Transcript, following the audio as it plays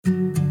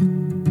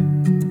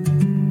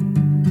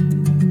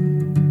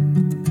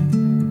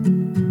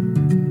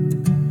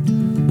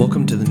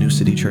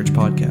City Church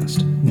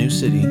podcast. New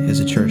City is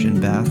a church in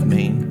Bath,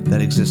 Maine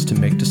that exists to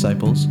make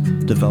disciples,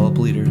 develop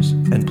leaders,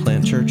 and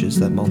plant churches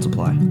that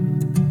multiply.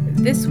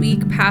 This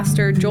week,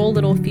 Pastor Joel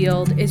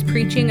Littlefield is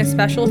preaching a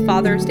special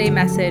Father's Day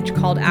message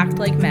called Act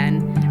Like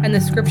Men, and the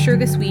scripture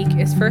this week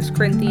is 1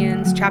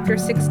 Corinthians chapter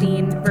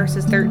 16,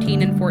 verses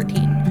 13 and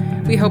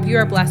 14. We hope you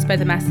are blessed by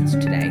the message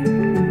today.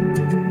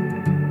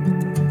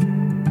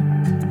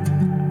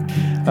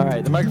 All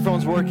right, the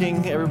microphone's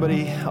working.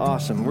 Everybody,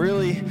 awesome.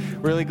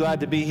 Really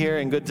glad to be here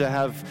and good to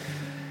have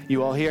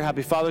you all here.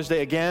 Happy Father's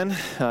Day again.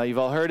 You've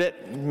all heard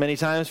it many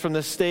times from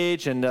this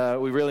stage, and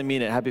we really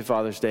mean it. Happy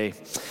Father's Day.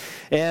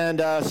 And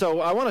so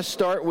I want to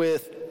start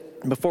with,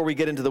 before we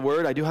get into the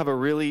Word, I do have a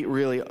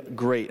really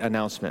great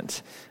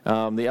announcement.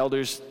 The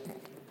elders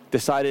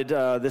decided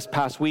this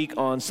past week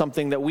on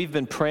something that we've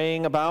been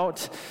praying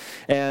about,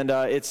 and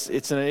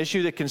it's an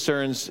issue that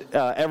concerns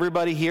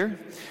everybody here.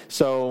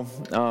 So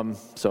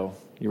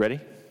you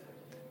ready?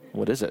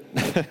 What is it?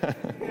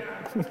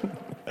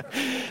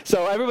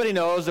 So everybody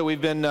knows that we've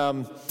been,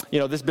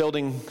 this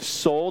building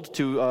sold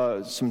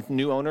to some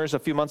new owners a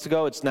few months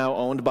ago. It's now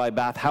owned by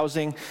Bath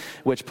Housing,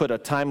 which put a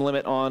time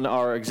limit on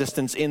our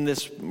existence in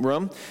this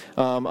room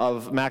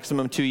of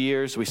maximum 2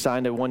 years. We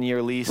signed a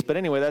 1-year lease. But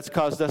anyway, that's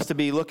caused us to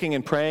be looking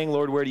and praying,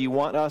 Lord, where do you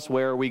want us?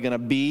 Where are we going to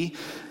be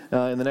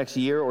in the next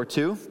year or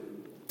two?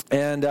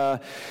 And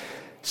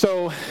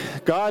so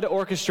God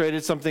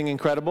orchestrated something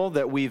incredible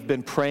that we've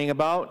been praying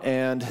about,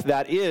 and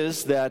that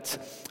is that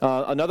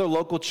another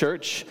local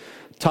church,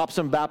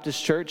 Topsom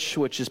Baptist Church,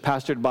 which is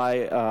pastored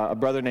by a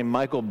brother named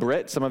Michael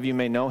Britt. Some of you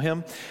may know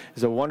him.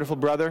 He's a wonderful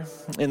brother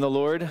in the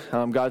Lord.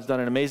 God's done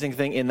an amazing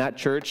thing in that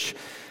church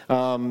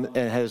and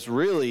has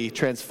really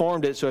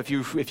transformed it. So if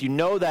you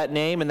know that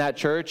name and that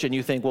church and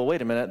you think, well,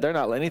 wait a minute, they're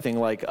not anything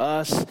like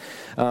us.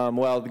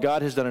 Well,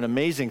 God has done an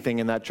amazing thing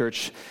in that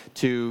church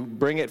to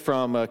bring it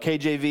from a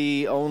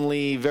KJV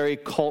only, very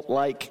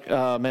cult-like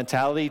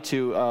mentality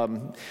to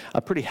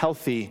a pretty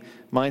healthy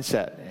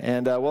mindset.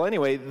 And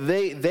anyway,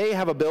 they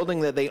have a building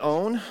that they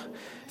own.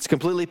 It's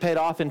completely paid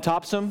off in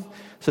Topsom.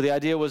 So the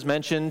idea was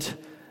mentioned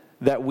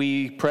that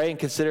we pray and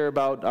consider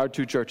about our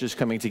two churches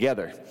coming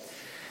together.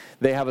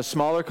 They have a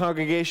smaller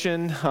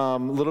congregation, a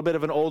little bit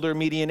of an older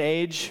median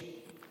age,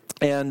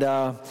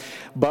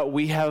 but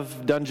we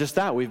have done just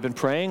that. We've been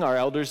praying. Our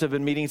elders have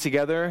been meeting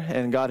together,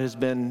 and God has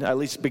been at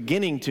least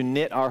beginning to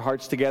knit our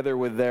hearts together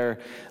with their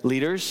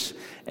leaders.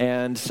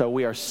 And so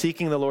we are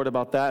seeking the Lord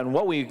about that. And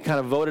what we kind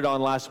of voted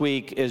on last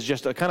week is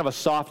just a kind of a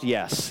soft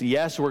yes.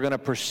 Yes, we're going to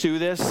pursue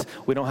this.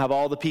 We don't have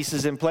all the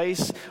pieces in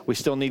place. We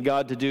still need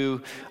God to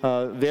do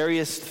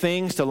various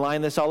things to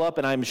line this all up.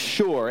 And I'm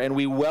sure, and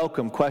we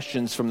welcome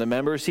questions from the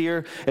members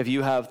here. If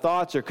you have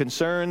thoughts or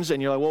concerns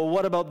and you're like, well,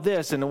 what about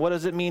this? And what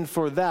does it mean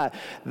for that?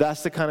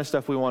 That's the kind of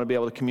stuff we want to be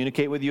able to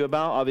communicate with you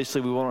about.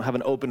 Obviously, we won't have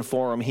an open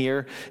forum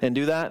here and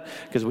do that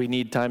because we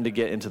need time to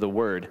get into the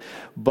Word.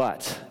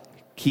 But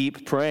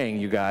keep praying,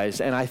 you guys.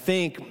 And I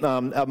think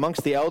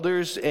amongst the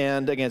elders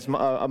and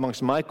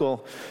amongst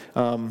Michael,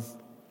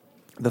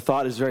 the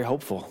thought is very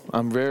hopeful.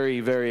 I'm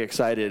very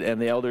excited. And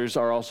the elders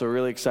are also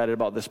really excited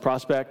about this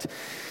prospect.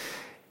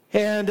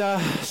 And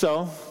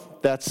so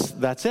that's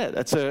it.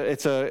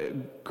 It's a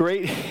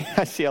great,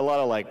 I see a lot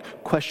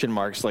of question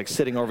marks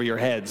sitting over your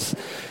heads.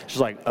 Just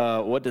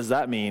what does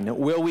that mean?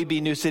 Will we be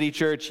New City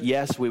Church?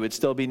 Yes, we would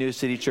still be New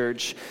City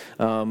Church.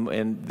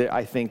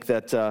 I think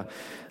that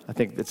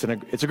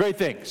it's a great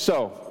thing.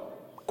 So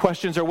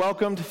questions are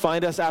welcomed.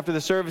 Find us after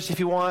the service if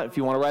you want. If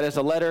you want to write us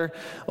a letter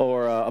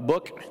or a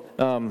book,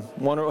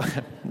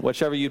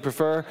 whichever you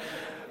prefer,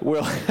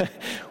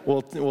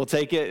 we'll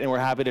take it, and we're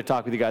happy to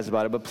talk with you guys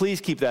about it. But please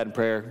keep that in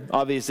prayer.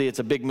 Obviously, it's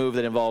a big move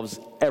that involves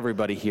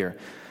everybody here.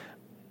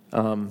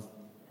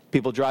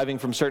 People driving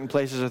from certain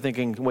places are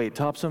thinking, wait,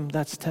 Topsom,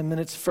 that's 10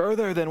 minutes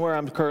further than where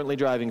I'm currently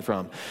driving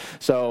from.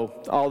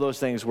 So all those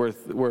things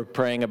we're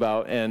praying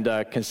about and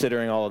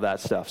considering all of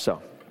that stuff.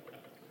 So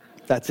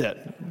that's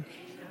it.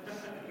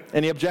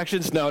 Any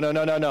objections? No.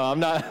 I'm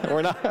not.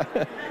 We're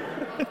not.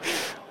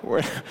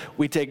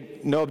 We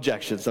take no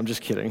objections. I'm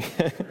just kidding.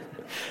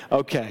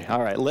 Okay.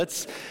 All right.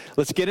 Let's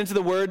get into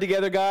the Word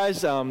together,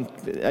 guys. I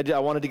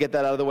wanted to get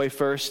that out of the way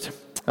first.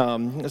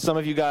 Some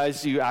of you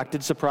guys, you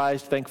acted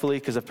surprised, thankfully,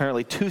 because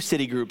apparently 2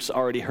 city groups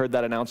already heard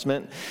that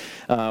announcement.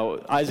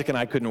 Isaac and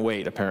I couldn't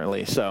wait,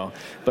 apparently. So,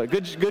 but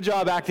good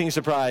job acting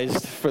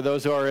surprised for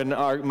those who are in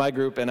my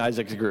group and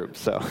Isaac's group.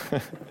 So,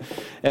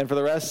 and for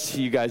the rest,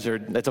 you guys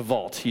it's a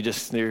vault.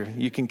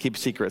 You can keep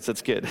secrets.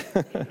 That's good.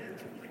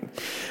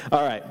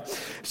 All right.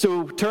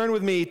 So turn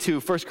with me to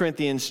 1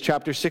 Corinthians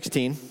chapter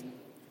 16.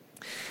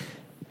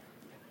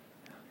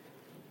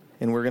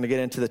 And we're going to get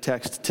into the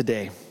text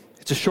today.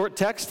 It's a short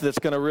text that's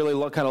going to really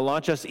kind of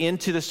launch us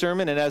into the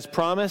sermon. And as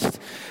promised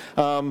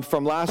from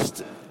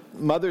last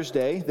Mother's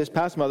Day, this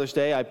past Mother's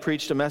Day, I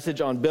preached a message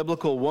on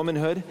biblical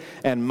womanhood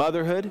and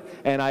motherhood.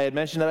 And I had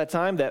mentioned at that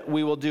time that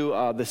we will do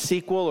the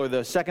sequel or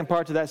the second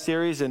part to that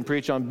series and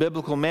preach on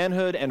biblical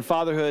manhood and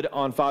fatherhood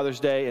on Father's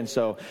Day. And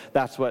so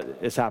that's what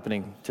is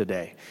happening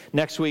today.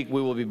 Next week,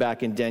 we will be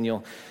back in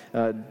Daniel.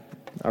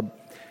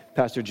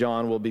 Pastor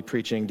John will be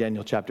preaching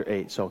Daniel chapter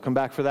 8. So come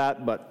back for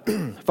that. But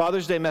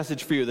Father's Day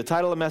message for you. The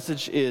title of the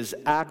message is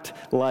Act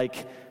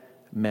Like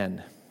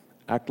Men.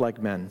 Act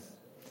like men.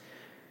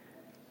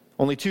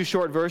 Only 2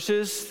 short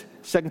verses.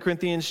 1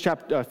 Corinthians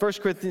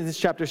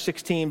chapter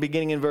 16,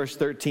 beginning in verse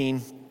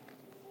 13.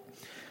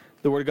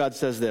 The Word of God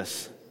says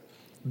this: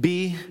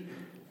 Be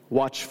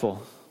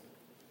watchful.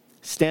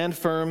 Stand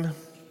firm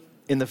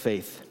in the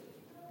faith.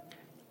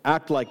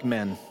 Act like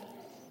men.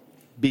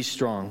 Be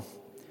strong.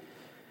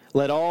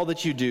 Let all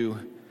that you do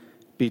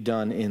be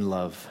done in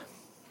love.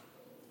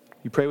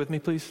 You pray with me,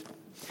 please?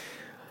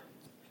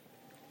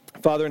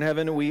 Father in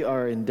heaven, we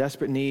are in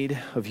desperate need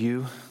of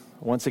you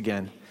once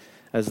again.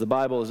 As the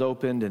Bible is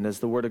opened and as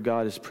the Word of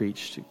God is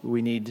preached,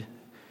 we need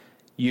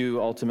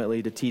you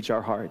ultimately to teach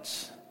our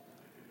hearts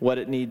what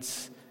it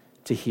needs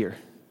to hear.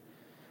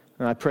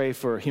 And I pray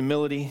for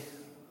humility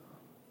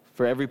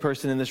for every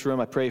person in this room.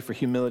 I pray for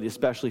humility,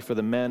 especially for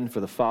the men, for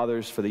the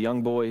fathers, for the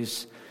young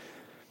boys.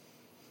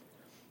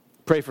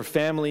 Pray for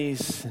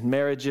families and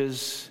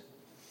marriages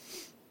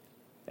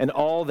and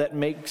all that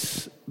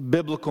makes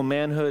biblical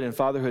manhood and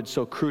fatherhood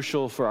so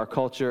crucial for our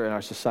culture and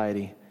our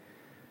society.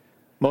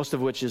 Most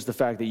of which is the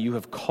fact that you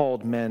have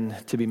called men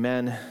to be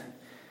men,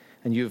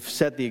 and you've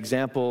set the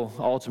example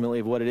ultimately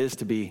of what it is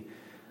to be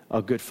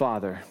a good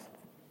father.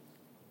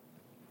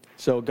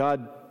 So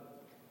God,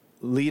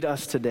 lead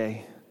us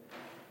today.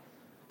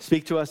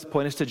 Speak to us,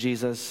 point us to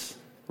Jesus,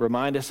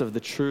 remind us of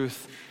the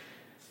truth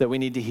that we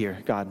need to hear,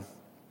 God.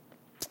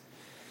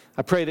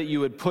 I pray that you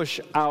would push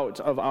out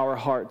of our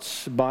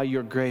hearts by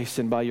your grace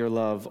and by your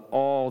love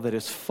all that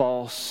is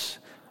false,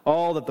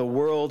 all that the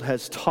world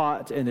has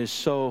taught and is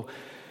so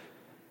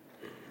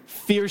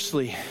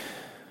fiercely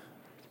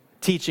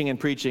teaching and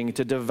preaching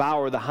to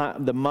devour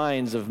the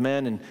minds of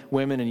men and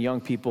women and young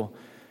people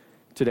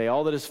today.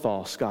 All that is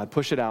false, God,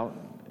 push it out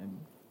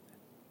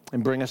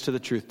and bring us to the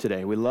truth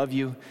today. We love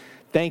you.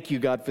 Thank you,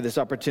 God, for this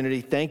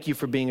opportunity. Thank you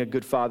for being a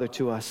good father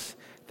to us.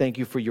 Thank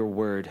you for your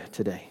word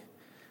today.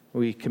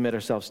 We commit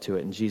ourselves to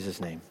it in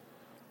Jesus' name.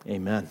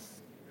 Amen.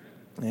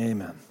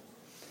 Amen.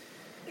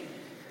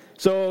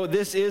 So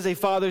this is a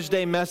Father's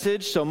Day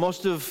message, so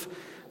most of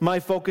my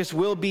focus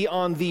will be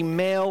on the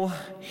male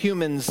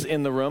humans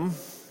in the room.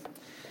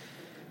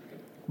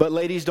 But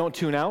ladies, don't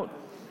tune out.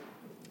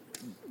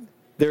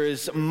 There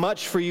is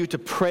much for you to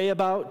pray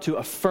about, to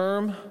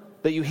affirm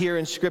that you hear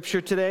in Scripture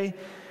today,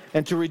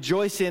 and to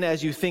rejoice in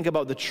as you think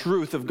about the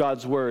truth of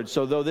God's Word.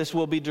 So though this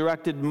will be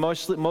directed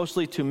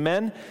mostly to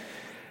men,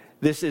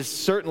 this is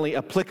certainly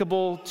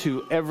applicable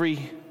to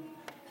every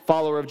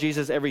follower of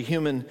Jesus, every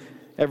human,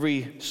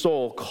 every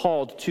soul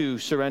called to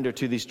surrender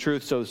to these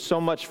truths. So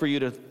much for you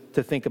to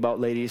think about,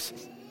 ladies.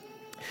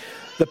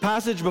 The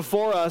passage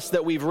before us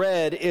that we've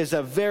read is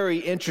a very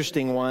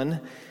interesting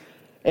one,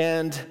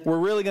 and we're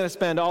really going to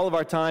spend all of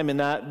our time in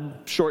that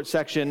short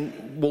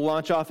section. We'll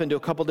launch off into a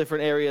couple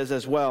different areas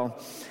as well,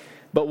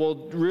 but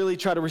we'll really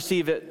try to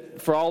receive it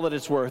for all that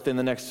it's worth in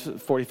the next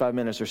 45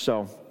 minutes or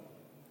so.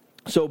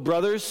 So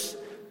brothers,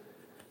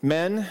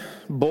 men,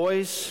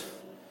 boys,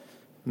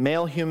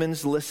 male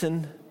humans,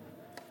 listen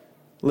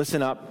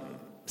up.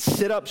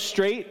 Sit up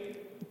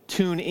straight,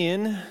 tune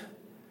in.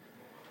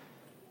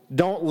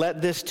 Don't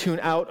let this tune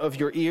out of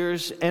your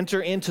ears.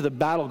 Enter into the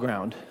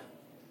battleground.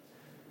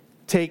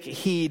 Take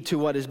heed to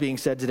what is being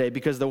said today,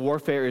 because the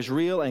warfare is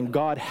real and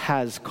God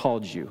has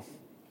called you.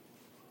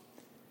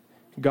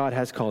 God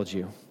has called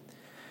you.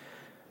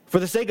 For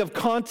the sake of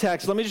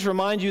context, let me just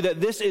remind you that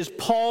this is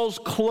Paul's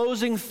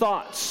closing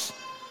thoughts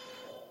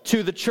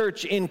to the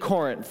church in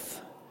Corinth.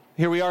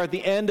 Here we are at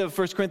the end of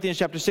 1 Corinthians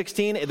chapter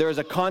 16. There is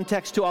a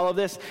context to all of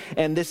this,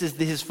 and this is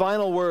his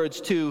final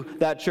words to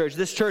that church.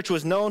 This church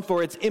was known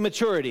for its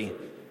immaturity.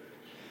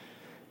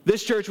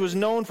 This church was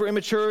known for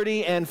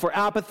immaturity and for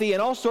apathy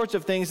and all sorts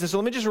of things. And so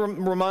let me just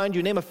remind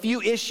you, name a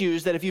few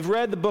issues that if you've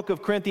read the book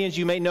of Corinthians,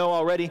 you may know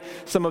already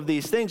some of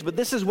these things. But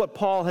this is what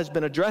Paul has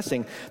been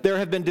addressing. There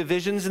have been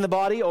divisions in the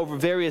body over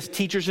various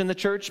teachers in the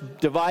church,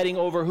 dividing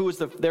over who is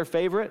their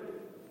favorite.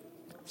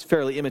 It's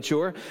fairly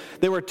immature.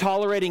 They were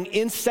tolerating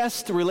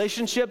incest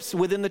relationships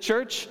within the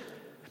church.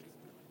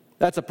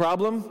 That's a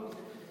problem.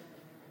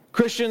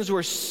 Christians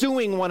were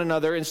suing one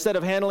another instead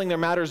of handling their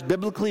matters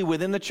biblically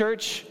within the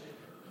church.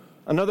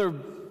 Another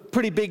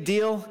pretty big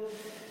deal.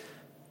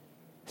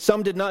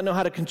 Some did not know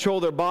how to control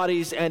their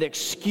bodies and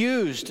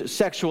excused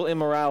sexual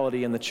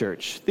immorality in the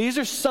church. These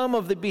are some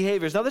of the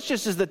behaviors. Now, this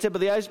just is the tip of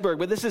the iceberg,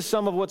 but this is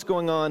some of what's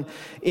going on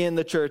in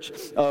the church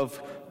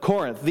of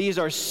Corinth. These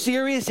are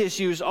serious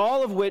issues,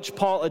 all of which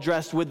Paul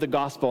addressed with the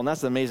gospel. And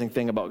that's the amazing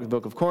thing about the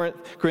book of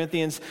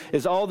Corinthians,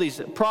 is all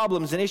these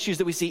problems and issues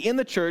that we see in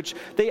the church,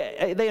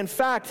 they in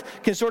fact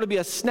can sort of be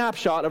a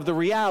snapshot of the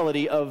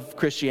reality of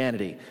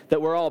Christianity. That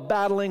we're all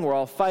battling, we're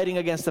all fighting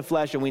against the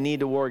flesh, and we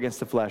need to war against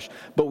the flesh.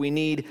 But we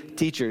need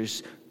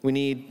teachers, we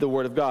need the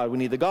Word of God, we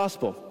need the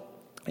gospel.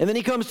 And then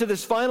he comes to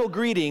this final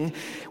greeting,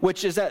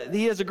 which is that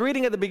he has a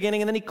greeting at the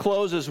beginning, and then he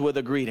closes with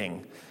a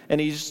greeting. And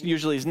he's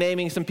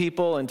naming some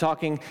people and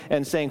talking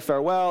and saying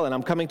farewell, and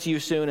I'm coming to you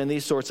soon, and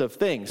these sorts of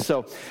things.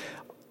 So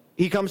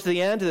he comes to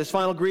the end, to this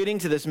final greeting,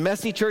 to this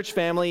messy church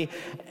family,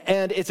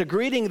 and it's a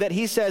greeting that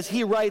he says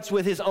he writes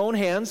with his own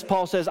hands.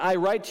 Paul says, I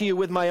write to you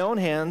with my own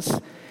hands,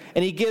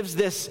 and he gives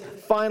this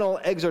final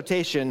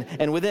exhortation,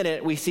 and within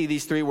it we see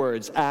these three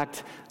words,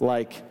 act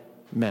like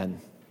men.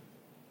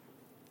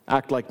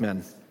 Act like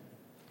men.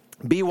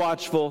 Be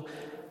watchful,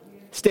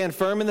 stand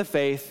firm in the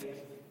faith,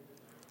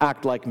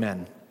 act like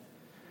men.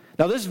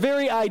 Now this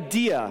very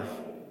idea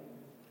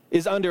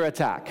is under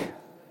attack.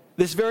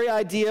 This very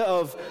idea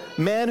of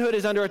manhood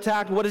is under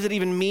attack. What does it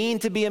even mean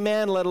to be a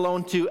man, let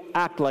alone to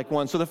act like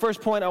one? So the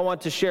first point I want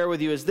to share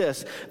with you is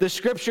this. The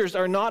scriptures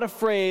are not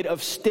afraid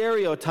of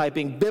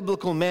stereotyping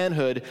biblical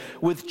manhood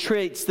with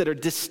traits that are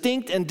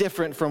distinct and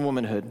different from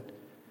womanhood.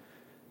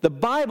 The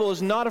Bible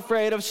is not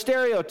afraid of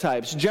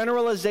stereotypes,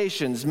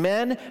 generalizations.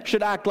 Men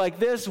should act like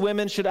this,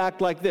 women should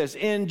act like this,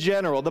 in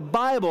general. The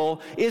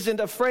Bible isn't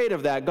afraid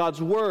of that.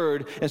 God's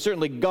word, and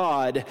certainly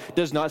God,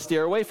 does not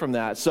steer away from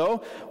that.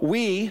 So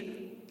we,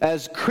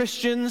 as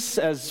Christians,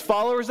 as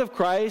followers of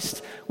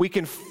Christ, we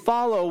can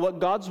follow what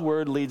God's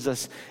word leads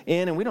us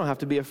in, and we don't have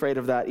to be afraid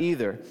of that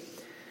either.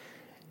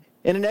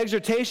 In an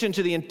exhortation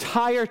to the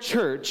entire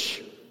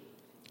church,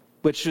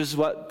 which is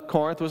what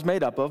Corinth was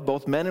made up of,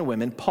 both men and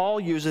women, Paul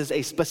uses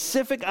a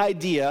specific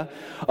idea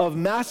of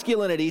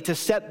masculinity to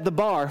set the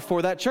bar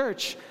for that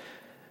church.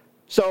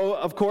 So,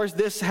 of course,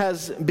 this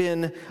has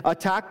been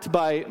attacked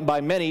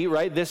by many,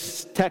 right?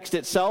 This text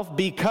itself,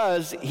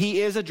 because he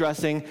is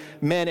addressing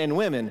men and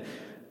women.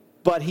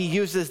 But he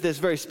uses this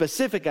very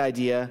specific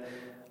idea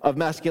of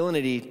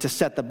masculinity to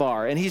set the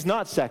bar. And he's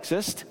not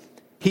sexist.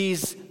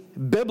 He's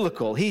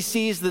biblical. He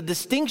sees the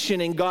distinction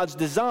in God's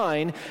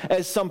design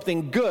as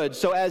something good.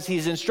 So as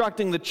he's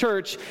instructing the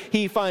church,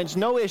 he finds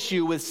no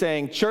issue with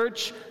saying,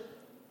 church,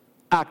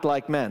 act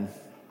like men.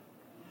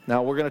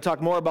 Now, we're going to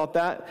talk more about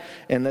that,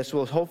 and this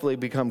will hopefully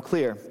become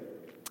clear.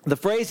 The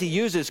phrase he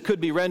uses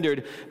could be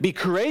rendered, be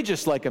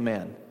courageous like a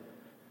man.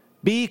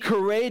 Be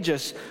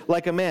courageous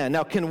like a man.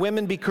 Now, can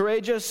women be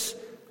courageous?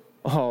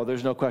 Oh,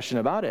 there's no question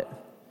about it.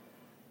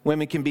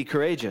 Women can be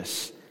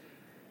courageous.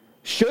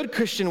 Should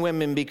Christian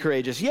women be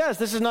courageous? Yes,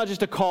 this is not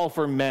just a call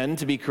for men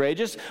to be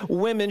courageous.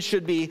 Women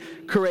should be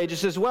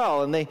courageous as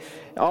well, and they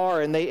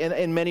are, and they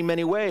in many,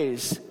 many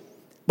ways.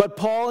 But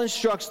Paul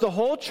instructs the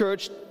whole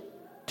church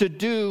to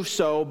do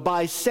so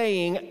by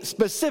saying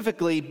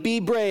specifically, be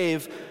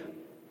brave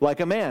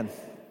like a man.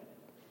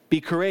 Be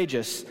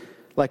courageous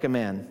like a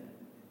man.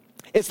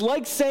 It's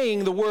like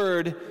saying the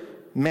word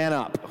man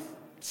up.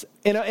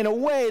 In a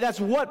way, that's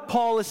what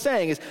Paul is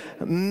saying, is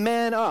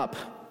man up.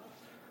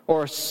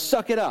 Or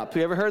suck it up.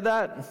 You ever heard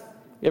that?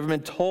 You ever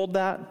been told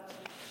that?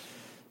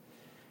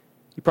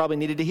 You probably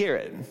needed to hear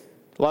it.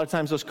 A lot of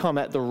times those come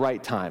at the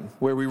right time,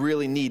 where we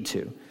really need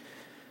to.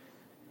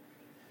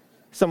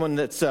 Someone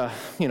that's,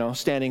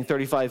 standing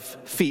 35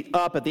 feet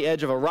up at the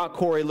edge of a rock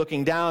quarry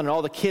looking down, and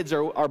all the kids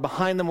are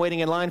behind them waiting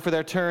in line for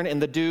their turn,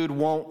 and the dude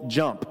won't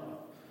jump.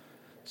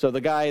 So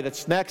the guy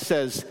that's next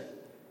says,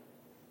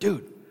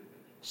 dude,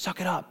 suck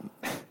it up.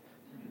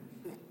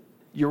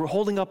 You're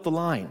holding up the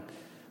line.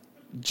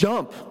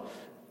 Jump.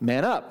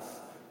 Man up.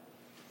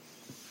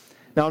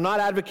 Now, I'm not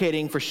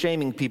advocating for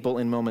shaming people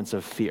in moments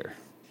of fear.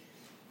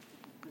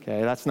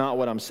 Okay, that's not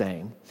what I'm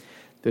saying.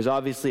 There's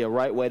obviously a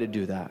right way to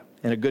do that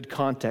and a good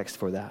context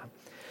for that.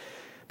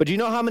 But do you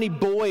know how many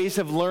boys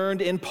have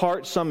learned in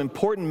part some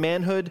important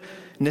manhood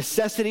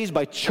necessities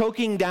by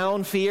choking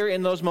down fear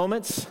in those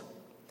moments?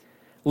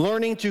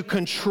 Learning to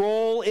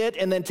control it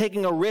and then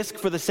taking a risk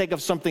for the sake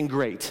of something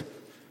great.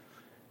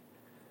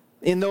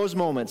 In those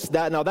moments,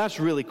 that's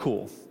really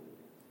cool.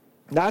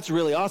 That's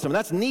really awesome.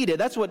 That's needed.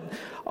 That's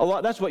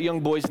what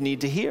young boys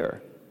need to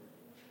hear.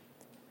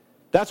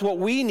 That's what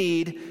we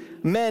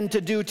need men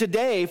to do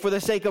today for the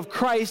sake of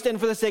Christ and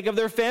for the sake of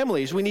their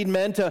families. We need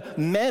men to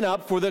man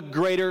up for the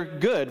greater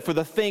good, for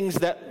the things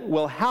that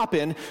will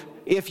happen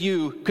if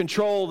you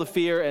control the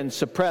fear and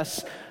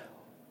suppress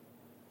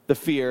the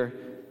fear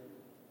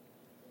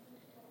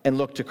and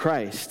look to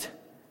Christ.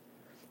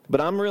 But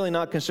I'm really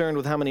not concerned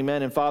with how many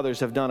men and fathers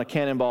have done a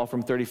cannonball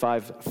from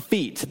 35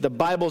 feet. The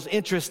Bible's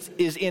interest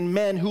is in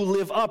men who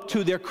live up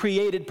to their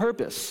created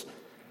purpose.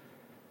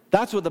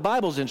 That's what the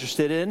Bible's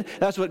interested in.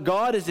 That's what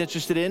God is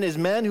interested in, is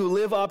men who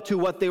live up to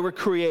what they were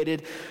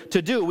created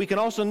to do. We can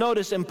also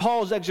notice in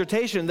Paul's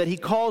exhortation that he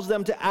calls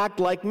them to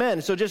act like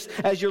men. So just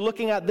as you're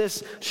looking at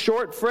this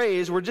short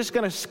phrase, we're just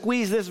going to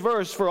squeeze this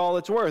verse for all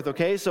it's worth,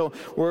 okay? So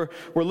we're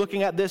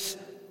looking at this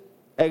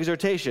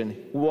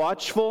exhortation.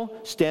 Watchful,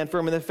 stand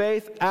firm in the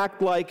faith,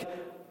 act like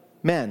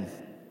men.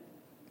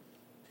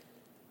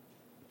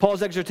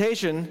 Paul's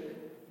exhortation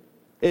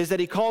is that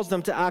he calls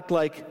them to act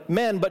like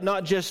men, but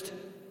not just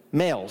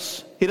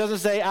males. He doesn't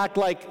say act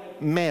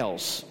like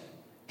males.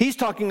 He's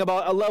talking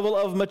about a level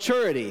of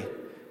maturity,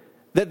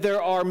 that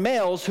there are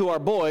males who are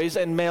boys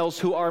and males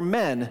who are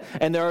men,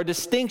 and there are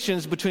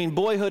distinctions between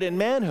boyhood and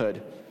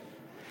manhood.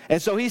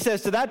 And so he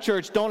says to that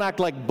church, don't act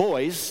like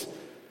boys.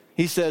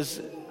 He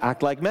says,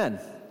 act like men.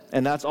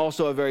 And that's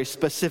also a very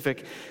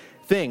specific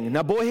thing.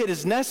 Now, boyhood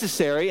is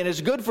necessary and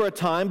is good for a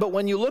time, but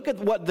when you look at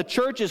what the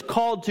church is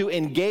called to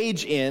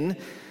engage in,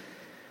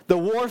 the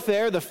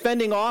warfare, the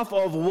fending off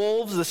of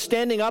wolves, the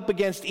standing up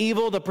against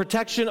evil, the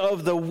protection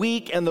of the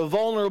weak and the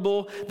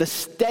vulnerable, the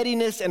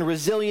steadiness and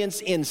resilience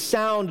in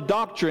sound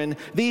doctrine,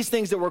 these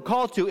things that we're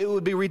called to, it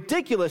would be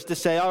ridiculous to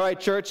say, all right,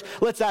 church,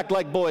 let's act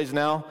like boys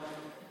now.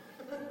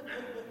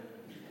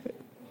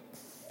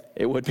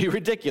 It would be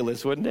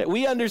ridiculous, wouldn't it?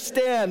 We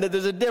understand that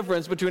there's a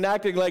difference between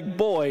acting like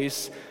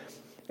boys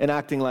and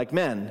acting like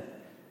men.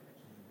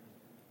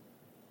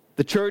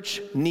 The church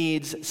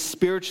needs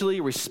spiritually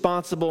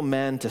responsible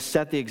men to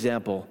set the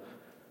example,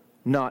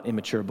 not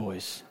immature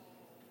boys.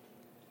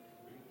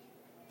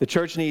 The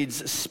church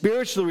needs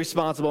spiritually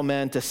responsible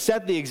men to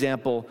set the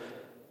example,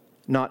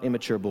 not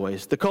immature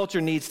boys. The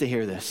culture needs to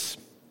hear this.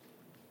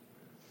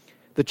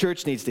 The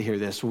church needs to hear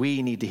this.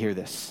 We need to hear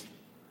this.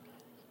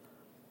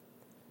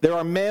 There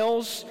are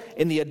males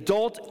in the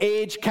adult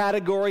age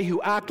category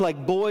who act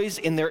like boys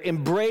in their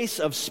embrace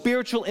of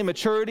spiritual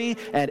immaturity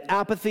and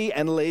apathy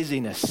and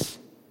laziness.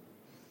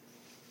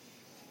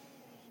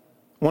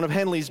 One of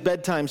Henley's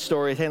bedtime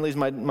stories, Henley's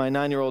my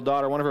 9-year-old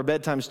daughter, one of her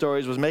bedtime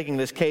stories was making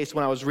this case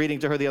when I was reading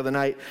to her the other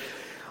night.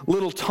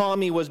 Little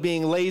Tommy was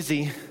being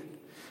lazy.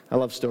 I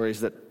love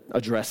stories that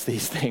address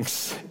these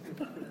things.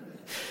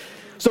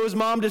 So his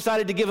mom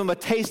decided to give him a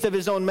taste of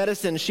his own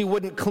medicine. She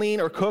wouldn't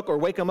clean or cook or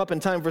wake him up in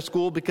time for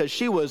school because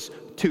she was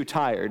too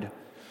tired.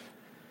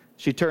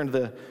 She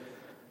turned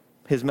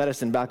his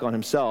medicine back on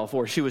himself,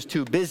 or she was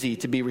too busy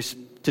to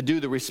do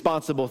the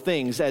responsible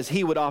things, as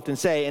he would often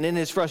say. And in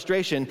his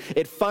frustration,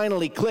 it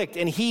finally clicked,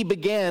 and he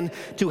began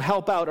to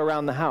help out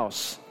around the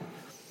house.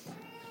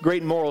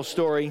 Great moral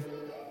story.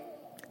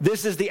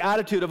 This is the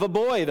attitude of a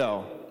boy,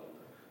 though.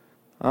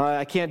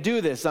 I can't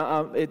do this.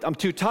 I'm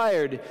too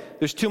tired.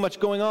 There's too much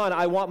going on.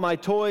 I want my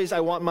toys. I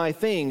want my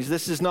things.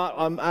 This is not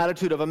an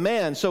attitude of a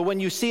man. So when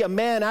you see a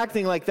man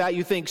acting like that,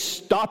 you think,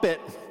 stop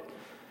it.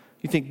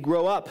 You think,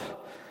 grow up.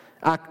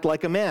 Act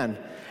like a man.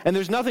 And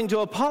there's nothing to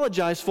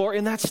apologize for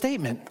in that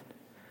statement.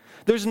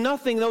 There's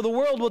nothing, though the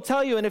world will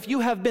tell you, and if you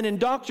have been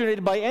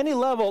indoctrinated by any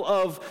level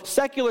of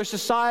secular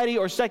society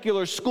or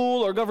secular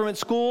school or government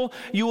school,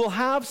 you will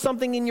have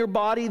something in your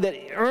body that,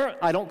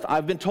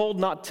 I've been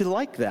told not to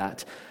like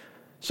that.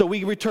 So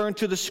we return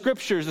to the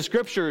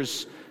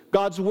scriptures,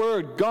 God's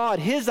word, God,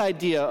 his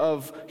idea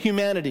of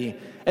humanity.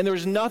 And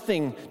there's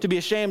nothing to be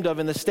ashamed of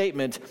in the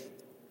statement,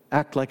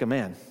 act like a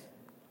man.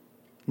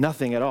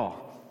 Nothing at all.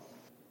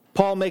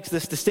 Paul makes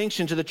this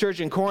distinction to the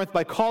church in Corinth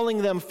by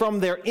calling them from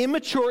their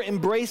immature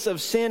embrace of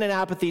sin and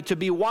apathy to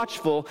be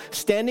watchful,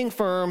 standing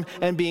firm,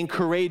 and being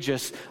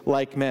courageous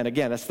like men.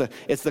 Again,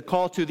 it's the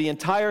call to the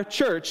entire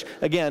church.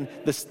 Again,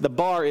 the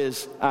bar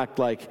is act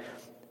like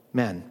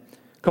men.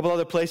 A couple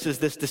other places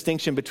this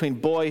distinction between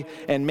boy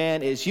and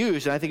man is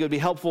used, and I think it would be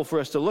helpful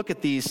for us to look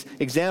at these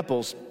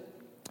examples.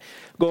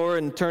 Go over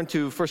and turn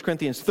to 1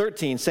 Corinthians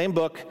 13, same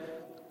book,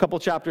 a couple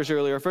chapters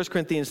earlier, 1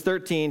 Corinthians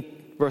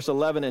 13, verse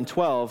 11 and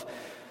 12.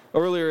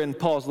 Earlier in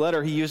Paul's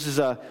letter, he uses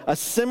a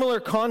similar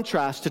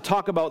contrast to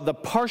talk about the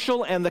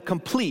partial and the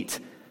complete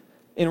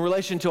in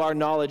relation to our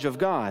knowledge of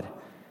God.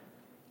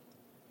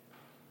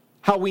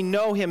 How we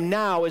know him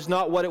now is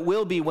not what it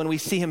will be when we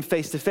see him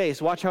face to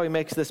face. Watch how he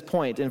makes this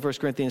point in 1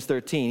 Corinthians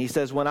 13. He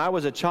says, when I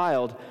was a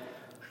child,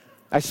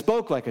 I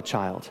spoke like a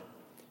child.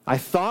 I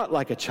thought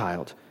like a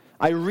child.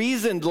 I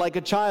reasoned like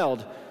a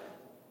child.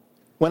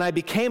 When I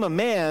became a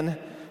man,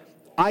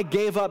 I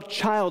gave up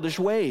childish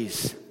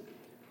ways.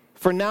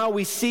 For now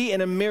we see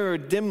in a mirror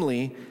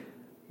dimly,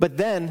 but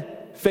then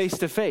face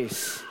to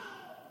face.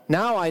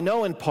 Now I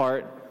know in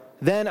part,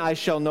 then I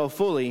shall know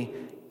fully,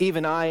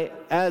 even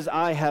as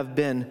I have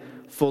been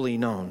fully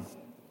known.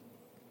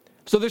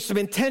 So there's some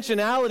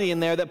intentionality in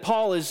there that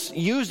Paul is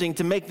using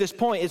to make this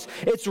point.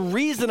 It's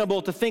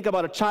reasonable to think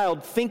about a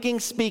child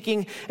thinking,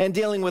 speaking, and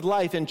dealing with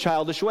life in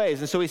childish ways.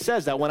 And so he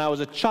says that when I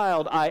was a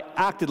child, I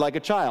acted like a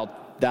child.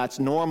 That's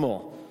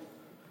normal.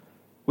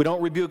 We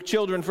don't rebuke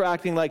children for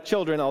acting like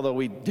children, although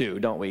we do,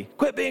 don't we?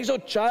 Quit being so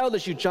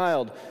childish, you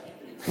child.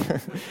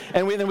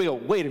 And then we go,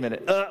 wait a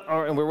minute.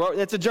 And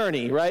it's a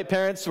journey, right?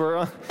 Parents,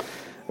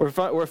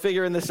 we're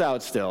figuring this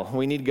out still.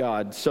 We need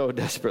God so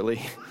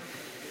desperately.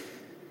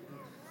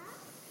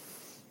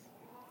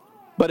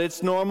 But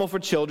it's normal for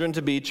children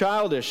to be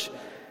childish.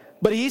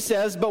 But he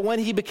says, but when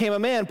he became a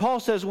man, Paul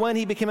says, when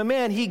he became a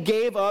man, he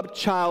gave up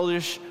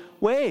childish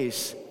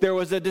ways. There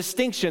was a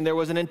distinction, there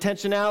was an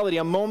intentionality,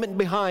 a moment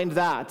behind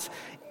that.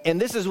 And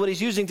this is what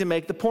he's using to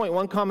make the point.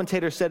 One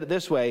commentator said it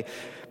this way,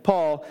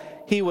 Paul,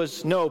 he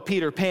was no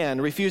Peter Pan,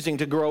 refusing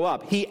to grow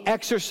up. He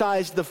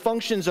exercised the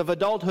functions of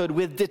adulthood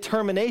with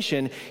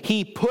determination.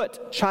 He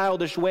put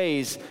childish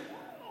ways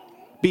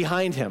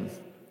behind him.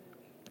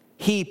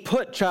 He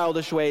put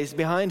childish ways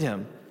behind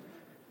him.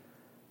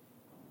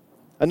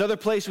 Another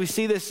place we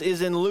see this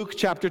is in Luke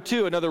chapter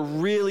 2, another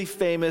really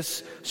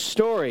famous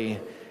story.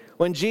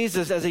 When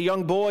Jesus, as a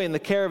young boy in the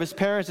care of his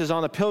parents, is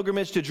on a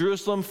pilgrimage to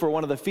Jerusalem for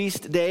one of the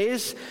feast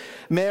days,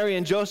 Mary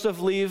and Joseph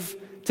leave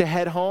to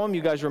head home.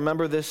 You guys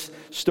remember this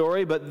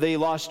story, but they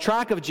lost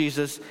track of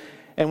Jesus.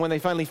 And when they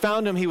finally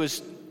found him, he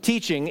was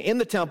teaching in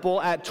the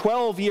temple at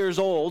 12 years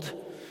old,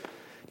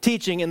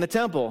 teaching in the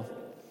temple.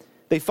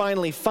 They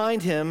finally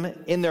find him.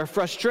 In their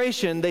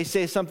frustration, they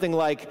say something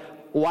like,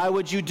 "Why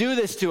would you do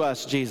this to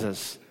us,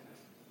 Jesus?"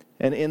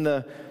 And in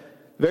the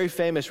very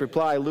famous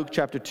reply, Luke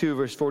chapter 2,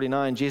 verse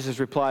 49, Jesus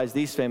replies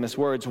these famous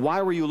words,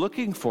 "Why were you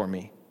looking for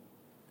me?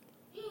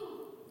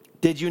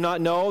 Did you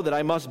not know that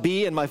I must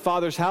be in my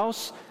Father's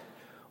house?"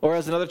 Or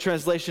as another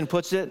translation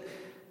puts it,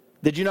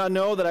 "Did you not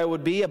know that I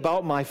would be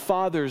about my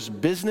Father's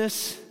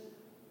business?"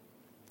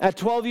 At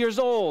 12 years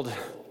old,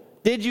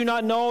 did you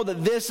not know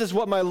that this is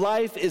what my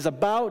life is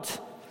about?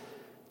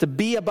 To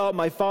be about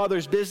my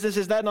Father's business?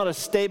 Is that not a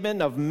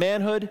statement of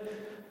manhood?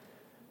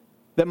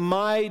 That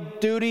my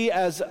duty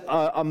as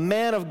a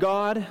man of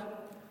God,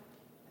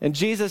 and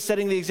Jesus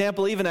setting the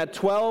example even at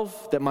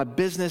 12, that my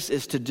business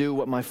is to do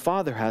what my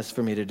Father has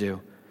for me to do.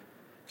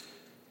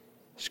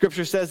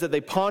 Scripture says that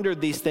they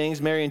pondered these things,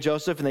 Mary and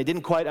Joseph, and they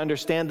didn't quite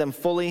understand them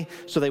fully,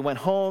 so they went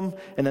home,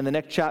 and then the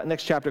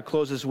next chapter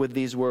closes with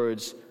these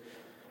words,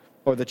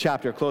 or the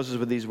chapter closes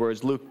with these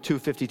words, Luke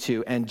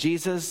 2:52, "And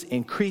Jesus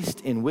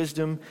increased in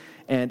wisdom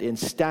and in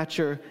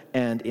stature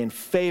and in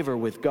favor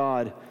with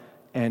God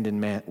and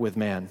with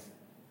man."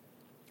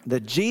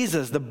 That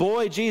Jesus, the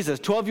boy Jesus,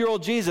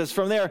 12-year-old Jesus,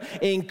 from there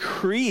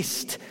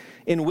increased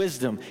in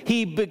wisdom.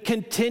 He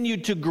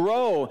continued to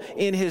grow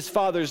in his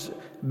Father's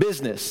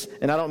business.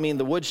 And I don't mean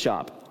the wood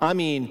shop. I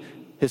mean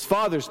his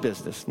Father's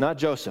business, not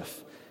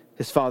Joseph,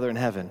 his Father in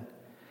heaven.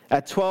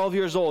 At 12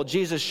 years old,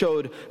 Jesus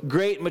showed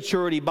great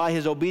maturity by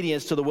his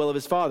obedience to the will of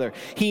his Father.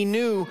 He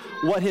knew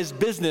what his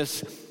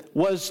business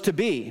was to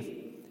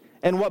be.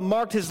 And what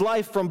marked his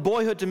life from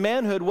boyhood to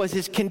manhood was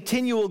his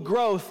continual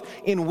growth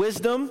in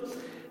wisdom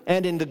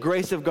and in the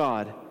grace of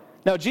God.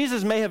 Now,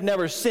 Jesus may have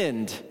never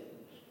sinned,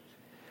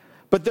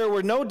 but there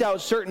were no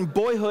doubt certain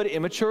boyhood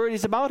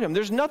immaturities about him.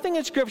 There's nothing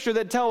in Scripture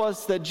that tells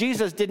us that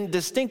Jesus didn't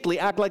distinctly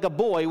act like a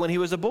boy when he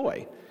was a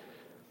boy.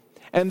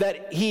 And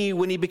that he,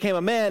 when he became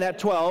a man at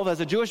 12, as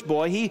a Jewish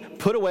boy, he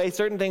put away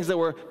certain things that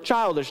were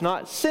childish,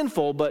 not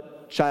sinful,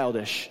 but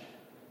childish.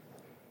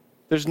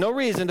 There's no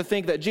reason to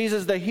think that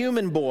Jesus, the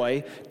human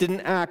boy,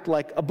 didn't act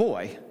like a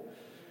boy.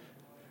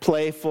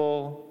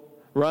 Playful,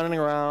 running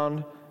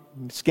around,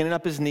 skinning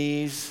up his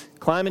knees,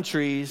 climbing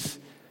trees.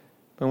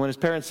 And when his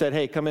parents said,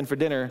 "Hey, come in for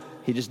dinner,"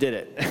 he just did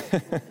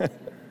it.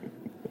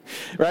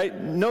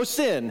 Right? No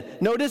sin,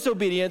 no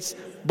disobedience,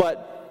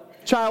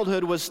 but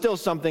childhood was still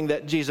something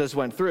that Jesus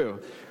went through.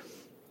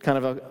 Kind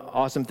of an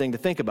awesome thing to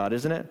think about,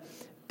 isn't it?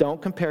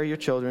 Don't compare your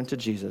children to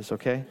Jesus,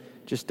 okay?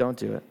 Just don't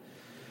do it.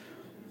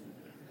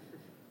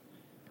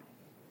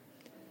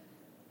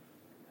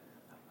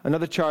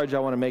 Another charge I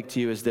want to make to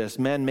you is this.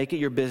 Men, make it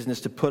your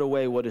business to put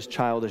away what is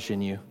childish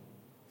in you.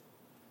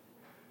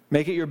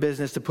 Make it your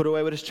business to put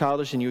away what is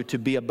childish in you, to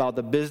be about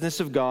the business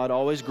of God,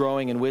 always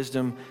growing in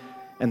wisdom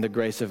and the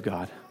grace of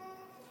God.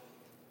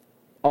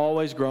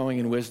 Always growing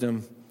in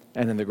wisdom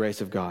and in the grace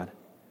of God.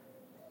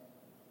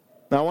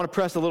 Now, I want to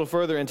press a little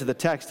further into the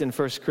text in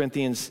 1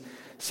 Corinthians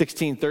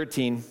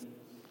 16:13.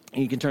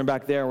 You can turn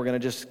back there. We're going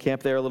to just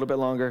camp there a little bit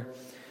longer.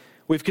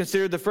 We've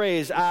considered the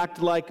phrase,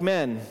 "act like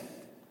men."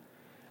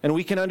 And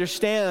we can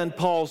understand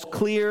Paul's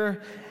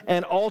clear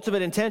and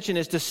ultimate intention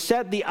is to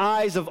set the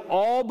eyes of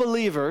all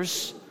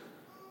believers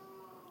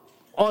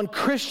on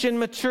Christian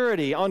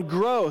maturity, on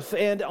growth,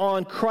 and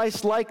on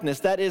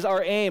Christ-likeness. That is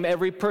our aim.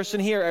 Every person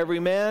here, every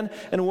man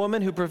and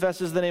woman who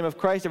professes the name of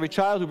Christ, every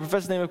child who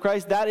professes the name of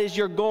Christ, that is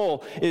your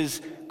goal,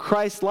 is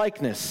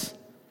Christ-likeness.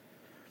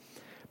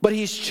 But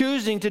he's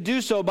choosing to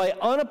do so by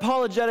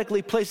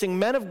unapologetically placing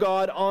men of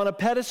God on a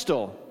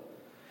pedestal.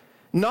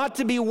 Not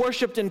to be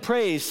worshiped and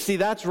praised. See,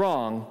 that's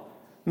wrong.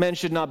 Men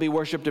should not be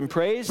worshiped and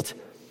praised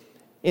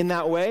in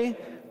that way.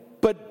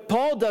 But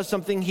Paul does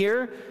something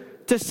here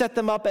to set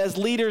them up as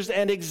leaders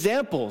and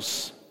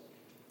examples.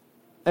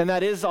 And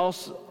that is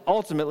also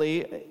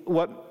ultimately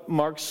what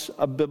marks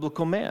a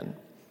biblical man.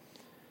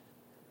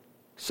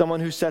 Someone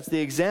who sets the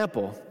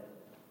example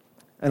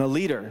and a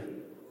leader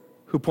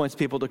who points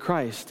people to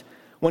Christ.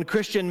 When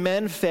Christian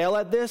men fail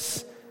at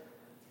this,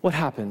 what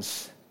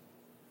happens?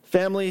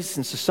 Families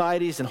and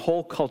societies and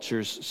whole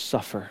cultures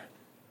suffer.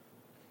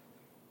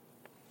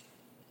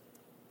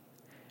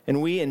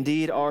 And we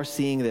indeed are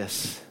seeing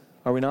this,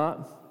 are we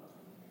not?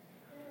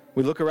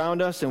 We look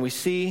around us and we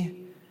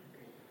see,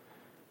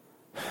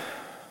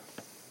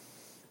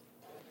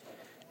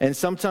 and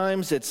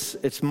sometimes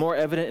it's more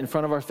evident in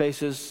front of our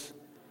faces,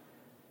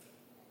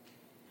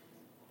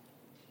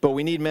 but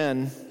we need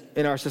men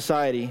in our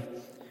society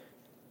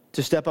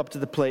to step up to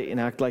the plate and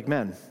act like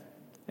men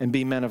and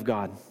be men of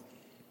God.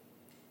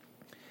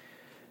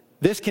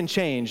 This can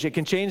change. It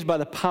can change by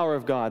the power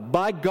of God.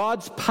 By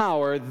God's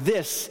power,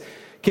 this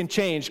can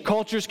change.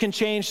 Cultures can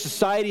change.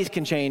 Societies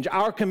can change.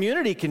 Our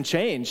community can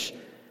change.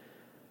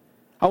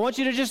 I want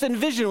you to just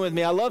envision with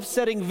me. I love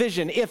setting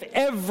vision. If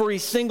every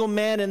single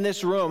man in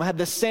this room had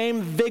the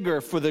same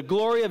vigor for the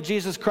glory of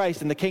Jesus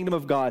Christ and the kingdom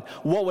of God,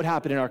 what would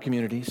happen in our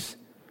communities?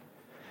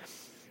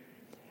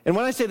 And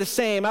when I say the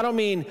same, I don't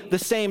mean the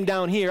same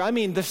down here. I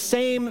mean the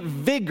same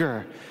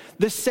vigor,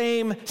 the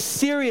same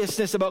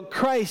seriousness about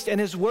Christ and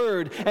his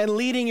word and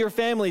leading your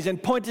families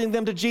and pointing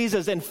them to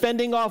Jesus and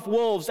fending off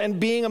wolves and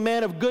being a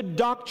man of good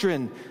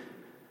doctrine,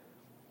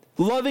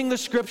 loving the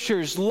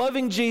scriptures,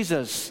 loving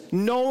Jesus,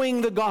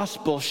 knowing the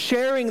gospel,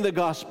 sharing the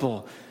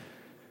gospel,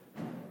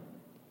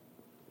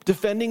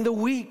 defending the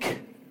weak.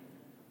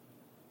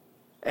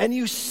 And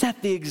you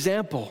set the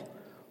example.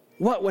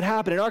 What would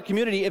happen in our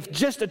community if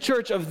just a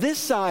church of this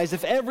size,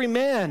 if every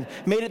man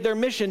made it their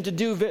mission to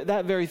do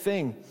that very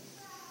thing?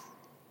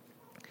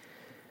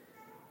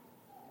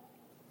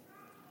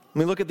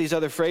 When we look at these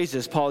other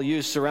phrases Paul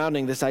used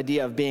surrounding this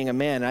idea of being a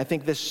man, and I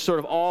think this sort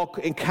of all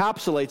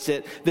encapsulates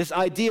it, this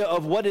idea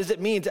of what does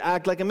it mean to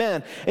act like a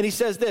man. And he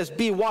says this,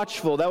 be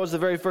watchful. That was the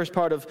very first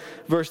part of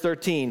verse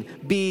 13.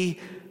 Be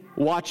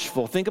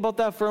watchful. Think about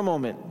that for a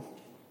moment.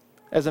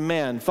 As a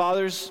man,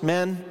 fathers,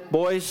 men,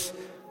 boys,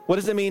 what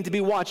does it mean to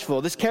be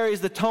watchful? This carries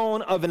the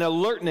tone of an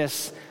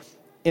alertness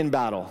in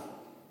battle.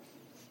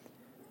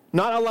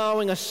 Not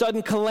allowing a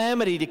sudden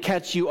calamity to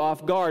catch you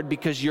off guard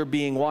because you're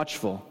being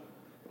watchful.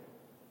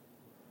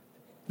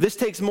 This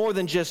takes more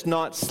than just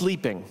not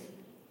sleeping.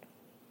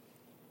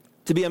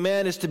 To be a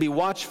man is to be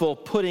watchful,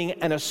 putting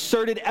an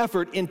asserted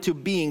effort into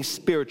being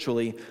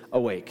spiritually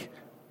awake.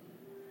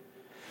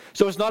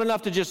 So it's not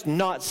enough to just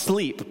not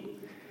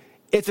sleep.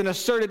 It's an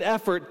asserted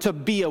effort to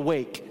be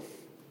awake.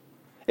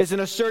 It's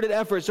an asserted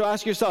effort. So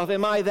ask yourself,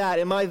 am I that?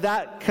 Am I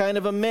that kind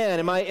of a man?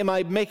 Am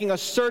I making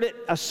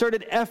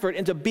asserted effort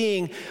into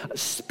being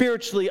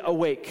spiritually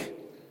awake?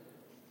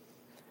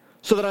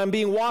 So that I'm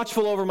being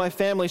watchful over my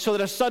family, so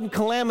that a sudden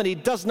calamity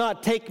does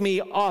not take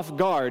me off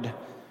guard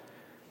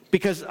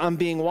because I'm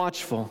being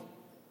watchful.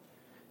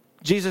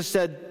 Jesus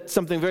said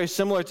something very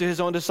similar to his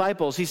own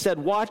disciples. He said,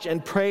 watch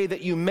and pray that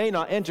you may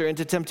not enter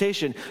into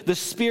temptation. The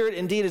spirit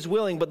indeed is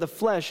willing, but the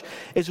flesh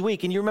is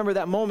weak. And you remember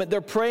that moment.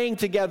 They're praying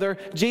together.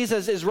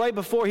 Jesus is right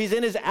before, he's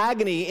in his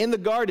agony in the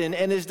garden,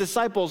 and his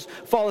disciples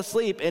fall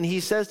asleep. And he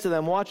says to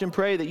them, watch and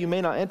pray that you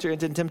may not enter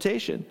into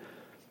temptation.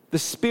 The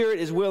spirit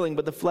is willing,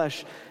 but the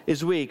flesh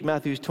is weak.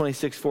 Matthew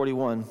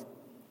 26:41.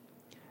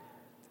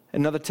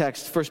 Another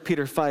text, 1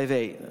 Peter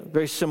 5:8.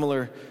 Very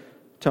similar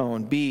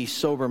tone. Be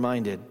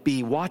sober-minded.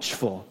 Be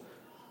watchful.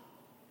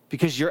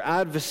 Because your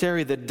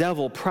adversary, the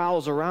devil,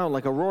 prowls around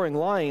like a roaring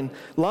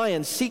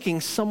lion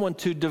seeking someone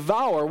to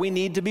devour. We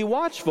need to be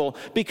watchful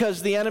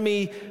because the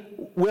enemy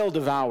will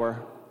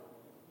devour.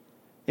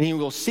 And he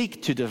will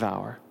seek to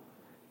devour.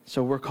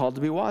 So we're called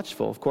to be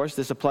watchful. Of course,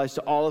 this applies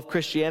to all of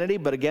Christianity.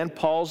 But again,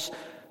 Paul's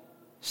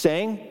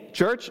saying,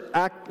 church,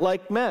 act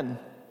like men.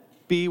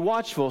 Be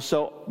watchful.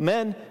 So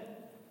men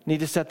need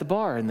to set the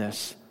bar in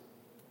this.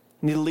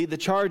 Need to lead the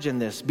charge in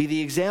this. Be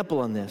the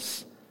example in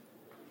this.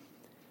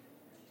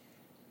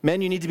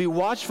 Men, you need to be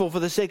watchful for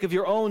the sake of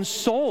your own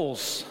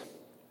souls.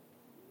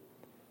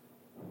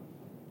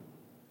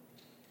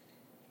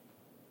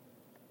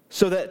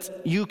 So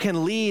that you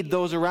can lead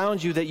those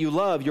around you that you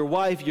love. Your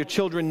wife, your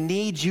children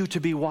need you to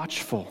be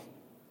watchful.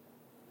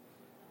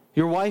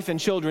 Your wife and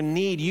children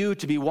need you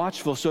to be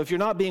watchful. So if you're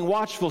not being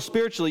watchful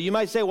spiritually, you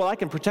might say, well, I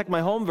can protect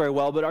my home very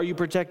well, but are you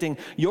protecting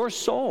your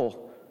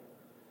soul?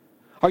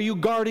 Are you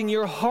guarding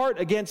your heart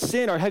against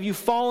sin, or have you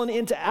fallen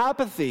into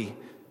apathy?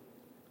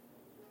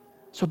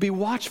 So be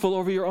watchful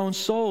over your own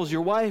souls,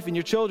 your wife and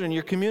your children,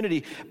 your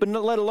community, but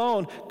not let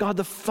alone God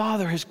the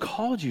Father has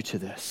called you to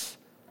this.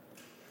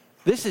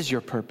 This is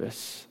your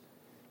purpose.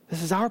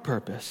 This is our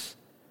purpose.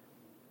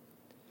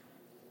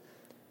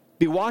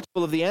 Be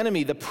watchful of the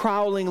enemy, the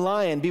prowling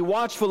lion. Be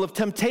watchful of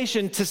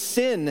temptation to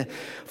sin,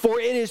 for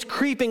it is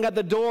creeping at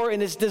the door,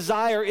 and its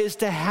desire is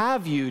to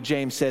have you,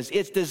 James says.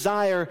 Its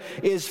desire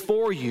is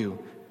for you.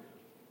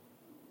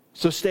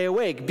 So stay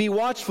awake. Be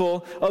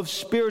watchful of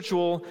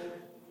spiritual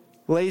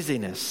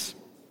laziness.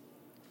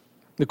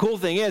 The cool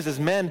thing is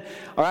men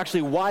are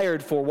actually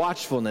wired for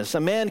watchfulness.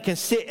 A man can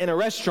sit in a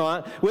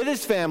restaurant with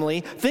his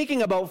family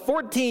thinking about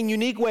 14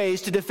 unique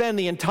ways to defend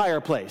the entire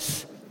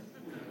place.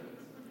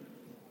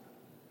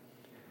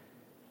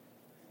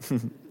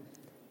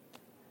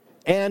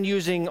 And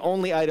using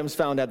only items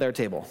found at their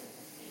table.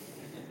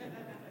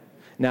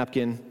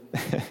 Napkin,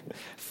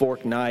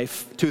 fork,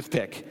 knife,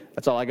 toothpick.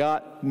 That's all I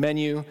got.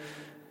 Menu.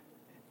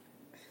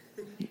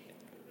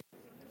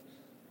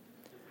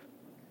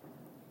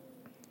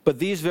 But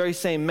these very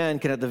same men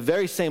can at the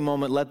very same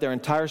moment let their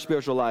entire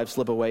spiritual lives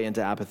slip away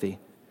into apathy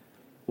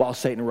while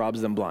Satan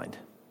robs them blind.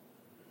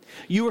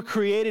 You were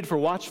created for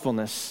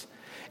watchfulness.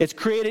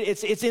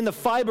 It's in the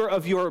fiber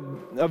of your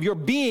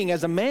being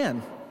as a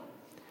man.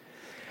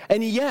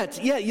 And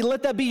yet, you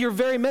let that be your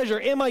very measure.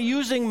 Am I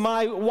using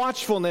my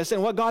watchfulness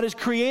and what God has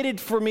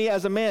created for me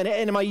as a man,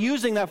 and am I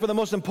using that for the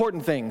most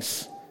important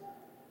things?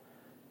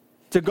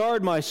 To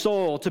guard my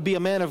soul, to be a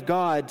man of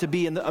God, to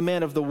be a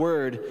man of the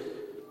Word.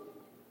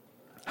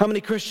 How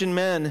many Christian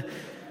men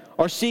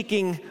are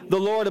seeking the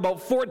Lord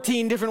about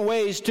 14 different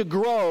ways to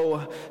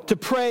grow, to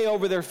pray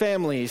over their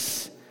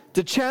families,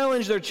 to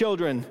challenge their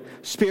children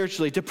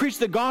spiritually, to preach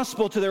the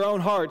gospel to their own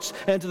hearts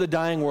and to the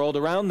dying world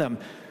around them?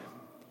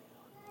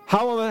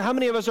 How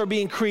many of us are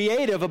being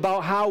creative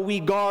about how we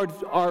guard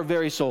our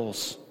very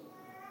souls?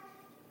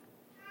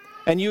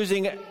 and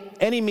using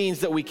any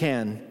means that we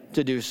can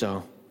to do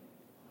so.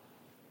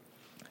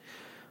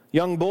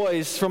 Young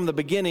boys from the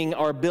beginning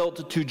are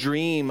built to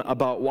dream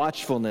about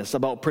watchfulness,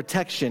 about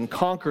protection,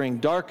 conquering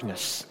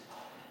darkness.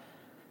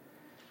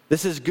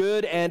 This is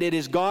good and it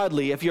is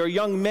godly. If you're a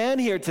young man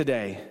here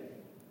today,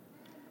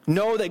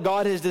 know that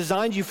God has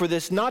designed you for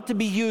this, not to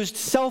be used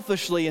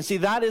selfishly. And see,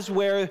 that is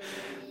where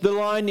the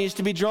line needs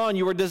to be drawn.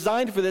 You were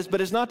designed for this, but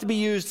it's not to be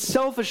used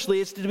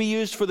selfishly. It's to be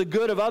used for the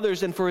good of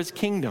others and for His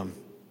kingdom.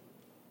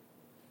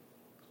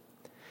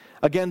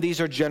 Again, these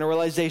are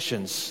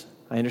generalizations.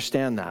 I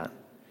understand that.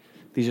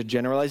 These are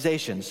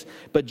generalizations.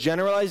 But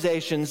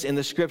generalizations in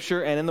the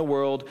Scripture and in the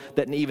world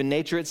that even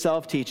nature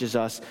itself teaches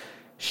us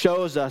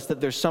shows us that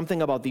there's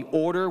something about the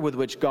order with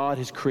which God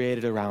has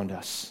created around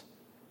us.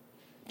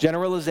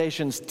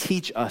 Generalizations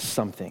teach us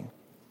something.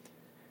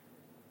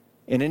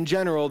 And in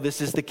general,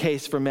 this is the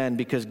case for men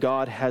because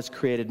God has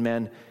created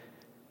men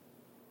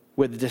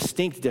with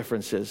distinct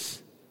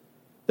differences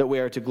that we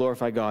are to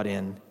glorify God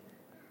in.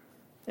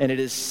 And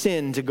it is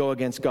sin to go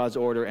against God's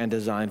order and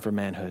design for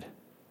manhood.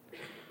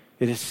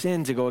 It is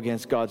sin to go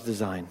against God's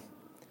design.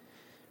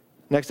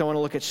 Next, I want to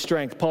look at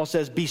strength. Paul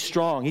says, be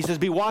strong. He says,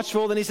 be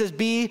watchful. Then he says,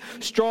 be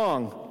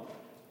strong.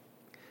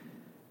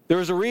 There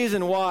is a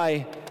reason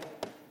why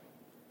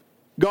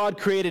God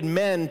created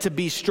men to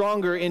be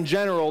stronger in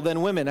general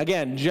than women.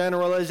 Again,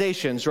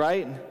 generalizations,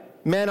 right?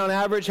 Men on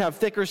average have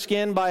thicker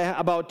skin by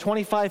about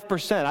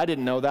 25%. I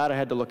didn't know that. I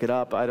had to look it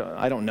up.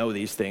 I don't know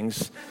these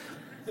things.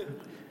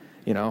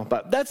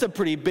 But that's a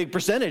pretty big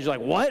percentage.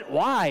 Like, what?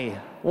 Why?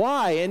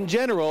 Why? In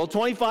general,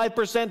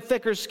 25%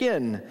 thicker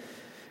skin.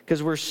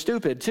 Because we're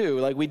stupid too.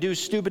 Like, we do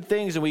stupid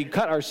things and we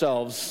cut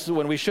ourselves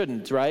when we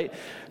shouldn't, right?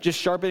 Just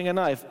sharpening a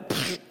knife.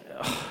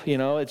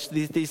 It's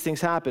these things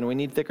happen. We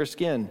need thicker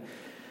skin.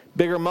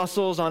 Bigger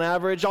muscles on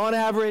average,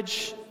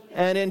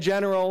 and in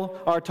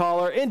general are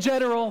taller. In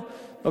general,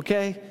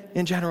 okay?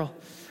 In general.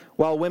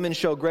 While women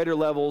show greater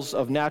levels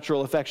of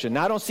natural affection.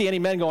 Now, I don't see any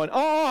men going,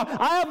 oh,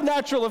 I have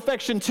natural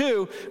affection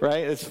too,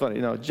 right? It's funny.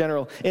 In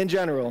general,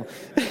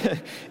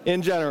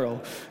 in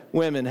general,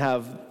 women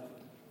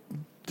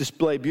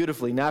display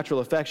beautifully natural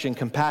affection,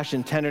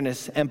 compassion,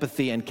 tenderness,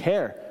 empathy, and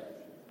care.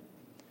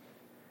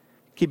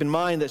 Keep in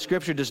mind that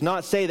Scripture does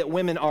not say that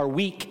women are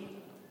weak.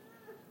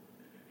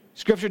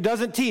 Scripture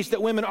doesn't teach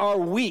that women are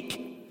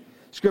weak.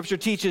 Scripture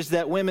teaches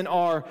that women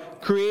are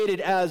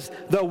created as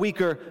the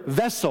weaker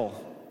vessel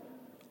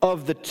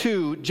of the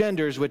two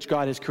genders which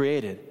God has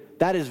created.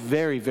 That is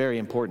very, very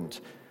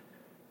important.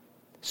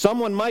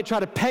 Someone might try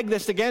to peg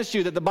this against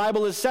you, that the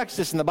Bible is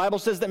sexist and the Bible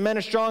says that men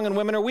are strong and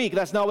women are weak.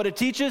 That's not what it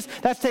teaches.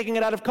 That's taking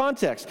it out of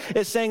context.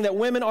 It's saying that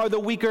women are the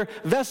weaker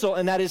vessel,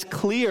 and that is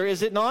clear,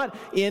 is it not,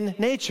 in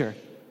nature.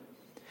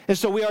 And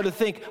so we are to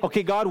think,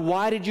 okay, God,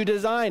 why did you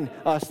design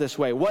us this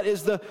way? What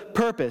is the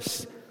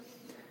purpose?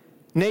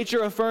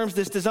 Nature affirms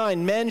this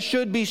design. Men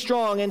should be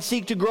strong and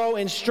seek to grow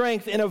in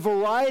strength in a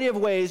variety of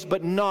ways,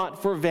 but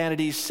not for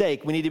vanity's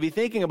sake. We need to be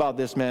thinking about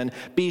this, men.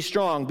 Be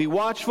strong. Be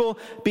watchful.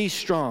 Be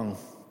strong.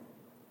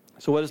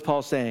 So what is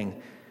Paul saying?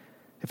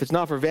 If it's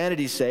not for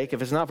vanity's sake,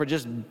 if it's not for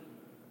just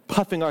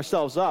puffing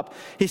ourselves up,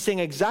 he's saying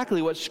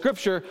exactly what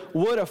Scripture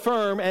would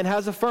affirm and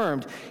has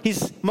affirmed.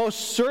 He's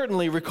most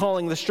certainly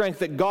recalling the strength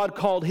that God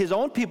called His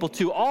own people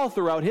to all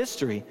throughout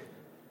history.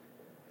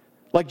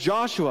 Like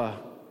Joshua,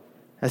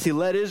 as he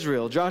led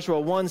Israel,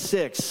 Joshua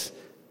 1:6,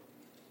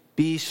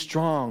 be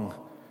strong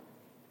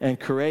and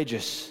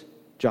courageous,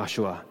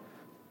 Joshua,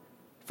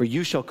 for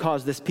you shall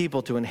cause this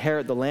people to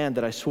inherit the land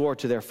that I swore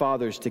to their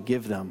fathers to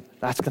give them.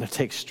 That's going to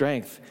take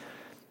strength,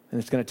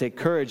 and it's going to take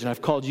courage, and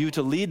I've called you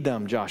to lead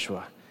them,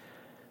 Joshua.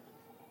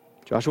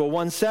 Joshua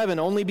 1:7,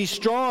 only be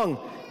strong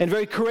and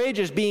very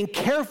courageous, being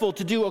careful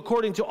to do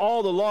according to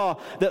all the law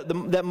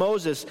that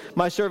Moses,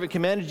 my servant,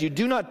 commanded you.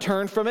 Do not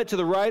turn from it to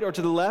the right or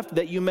to the left,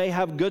 that you may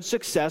have good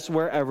success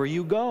wherever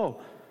you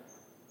go.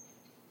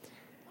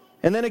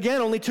 And then again,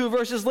 only 2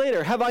 verses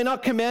later, have I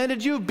not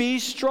commanded you? Be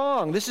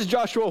strong. This is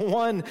Joshua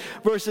 1,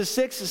 verses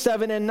 6,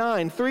 7, and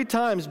 9. 3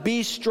 times,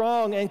 be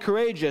strong and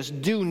courageous.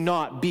 Do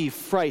not be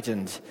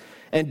frightened,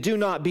 and do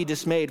not be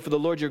dismayed, for the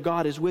Lord your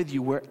God is with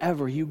you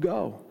wherever you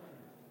go.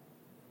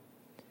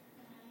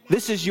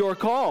 This is your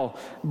call,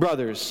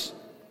 brothers,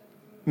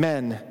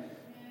 men,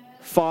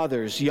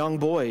 fathers, young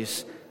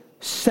boys.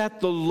 Set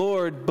the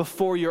Lord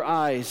before your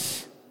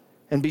eyes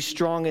and be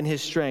strong in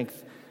His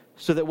strength,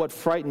 so that what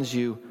frightens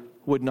you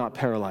would not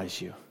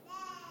paralyze you.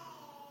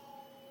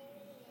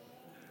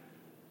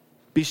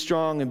 Be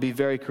strong and be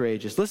very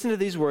courageous. Listen to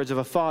these words of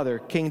a father,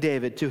 King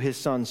David, to his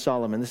son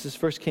Solomon. This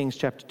is 1 Kings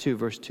chapter 2,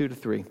 verse 2 to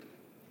 3.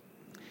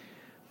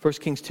 1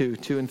 Kings 2,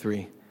 2 and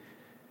 3.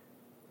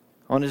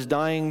 On his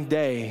dying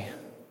day,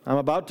 I'm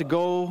about to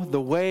go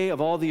the way of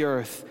all the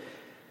earth.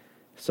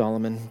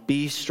 Solomon,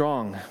 be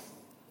strong.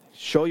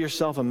 Show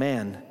yourself a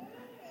man.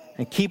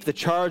 And keep the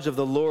charge of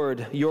the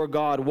Lord your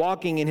God,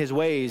 walking in His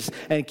ways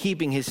and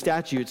keeping His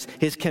statutes,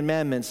 His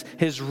commandments,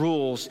 His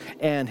rules,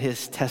 and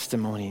His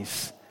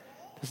testimonies.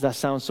 Does that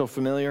sound so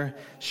familiar?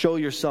 Show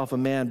yourself a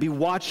man. Be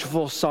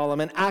watchful,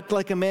 Solomon. Act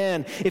like a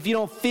man. If you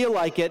don't feel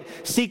like it,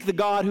 seek the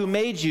God who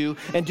made you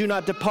and do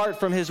not depart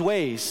from his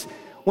ways.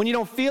 When you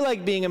don't feel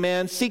like being a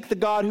man, seek the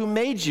God who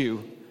made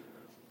you.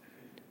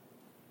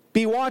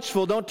 Be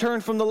watchful. Don't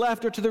turn from the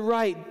left or to the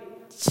right.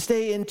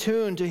 Stay in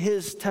tune to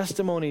his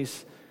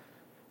testimonies,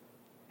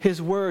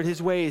 his word,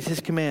 his ways,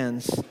 his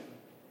commands.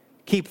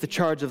 Keep the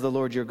charge of the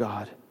Lord your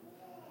God.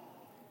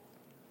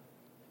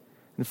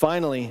 And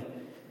finally,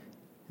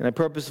 and I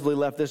purposefully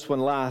left this one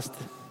last.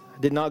 I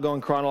did not go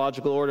in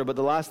chronological order, but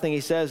the last thing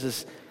he says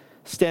is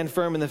stand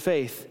firm in the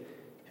faith.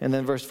 And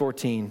then verse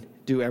 14,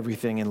 do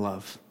everything in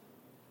love.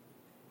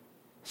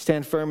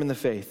 Stand firm in the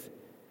faith.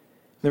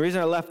 The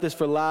reason I left this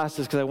for last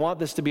is because I want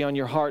this to be on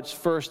your hearts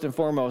first and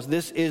foremost.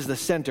 This is the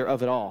center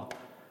of it all.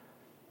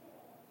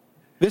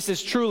 This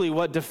is truly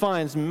what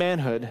defines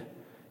manhood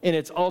in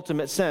its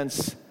ultimate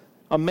sense.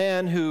 A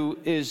man who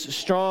is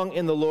strong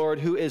in the Lord,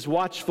 who is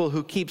watchful,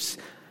 who keeps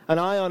an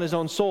eye on his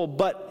own soul,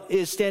 but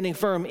is standing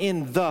firm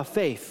in the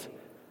faith.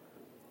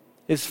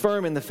 Is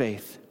firm in the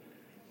faith.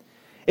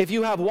 If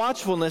you have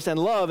watchfulness and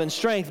love and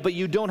strength, but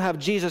you don't have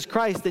Jesus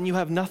Christ, then you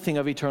have nothing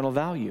of eternal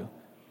value.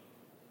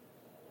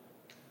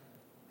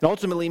 It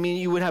ultimately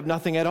means you would have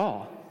nothing at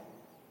all.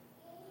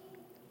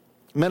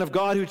 Men of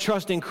God who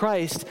trust in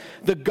Christ,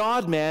 the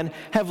God-man,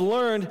 have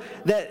learned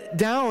that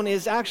down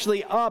is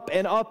actually up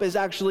and up is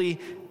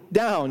actually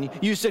down.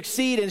 You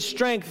succeed in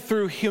strength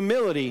through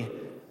humility.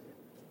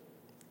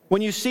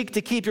 When you seek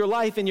to keep your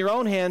life in your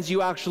own hands,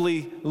 you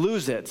actually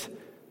lose it.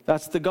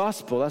 That's the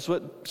gospel. That's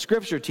what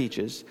Scripture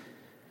teaches.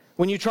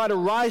 When you try to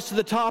rise to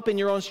the top in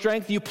your own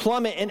strength, you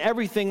plummet in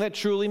everything that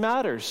truly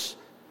matters.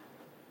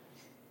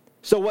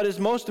 So what is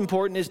most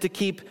important is to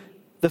keep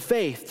the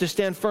faith, to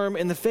stand firm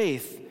in the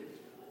faith.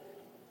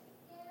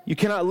 You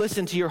cannot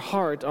listen to your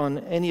heart on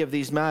any of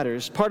these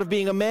matters. Part of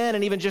being a man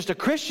and even just a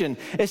Christian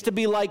is to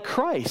be like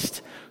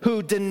Christ,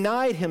 who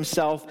denied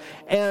himself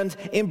and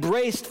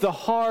embraced the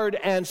hard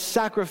and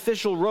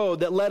sacrificial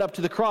road that led up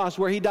to the cross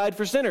where he died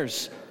for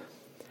sinners.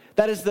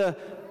 That is the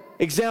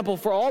example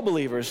for all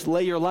believers.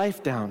 Lay your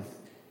life down.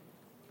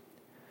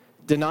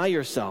 Deny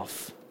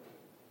yourself.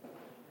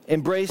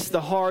 Embrace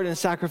the hard and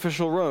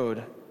sacrificial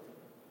road.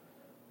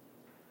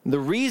 The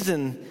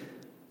reason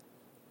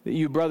that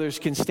you brothers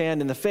can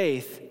stand in the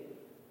faith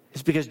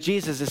is because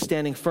Jesus is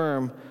standing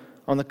firm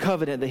on the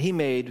covenant that he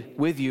made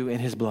with you in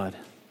his blood.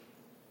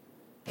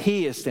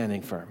 He is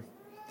standing firm.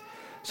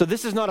 So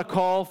this is not a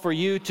call for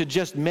you to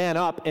just man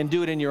up and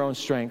do it in your own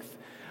strength,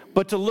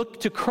 but to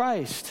look to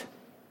Christ,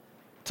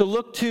 to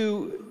look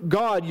to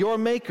God, your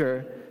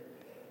maker.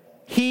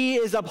 He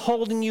is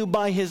upholding you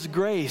by his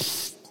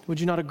grace. Would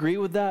you not agree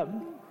with that?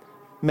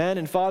 Men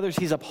and fathers,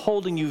 he's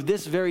upholding you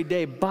this very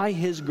day by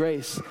his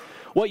grace.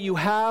 What you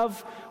have,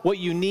 what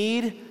you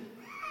need,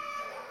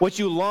 what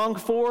you long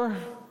for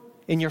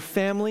in your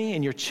family,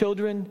 in your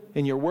children,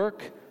 in your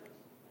work,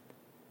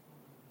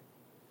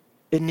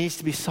 it needs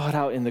to be sought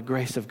out in the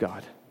grace of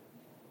God,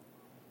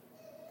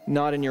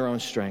 not in your own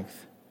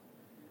strength.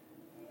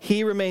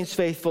 He remains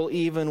faithful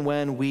even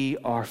when we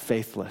are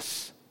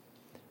faithless.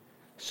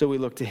 So we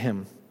look to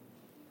him.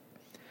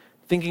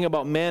 Thinking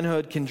about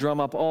manhood can drum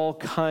up all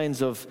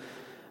kinds of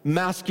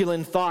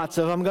masculine thoughts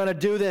of, I'm going to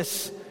do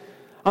this.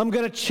 I'm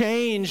going to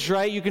change,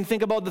 right? You can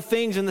think about the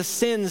things and the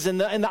sins and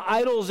the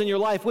idols in your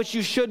life, which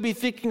you should be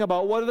thinking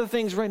about. What are the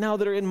things right now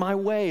that are in my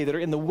way, that are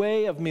in the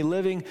way of me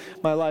living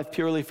my life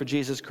purely for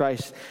Jesus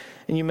Christ?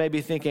 And you may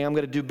be thinking, I'm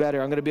going to do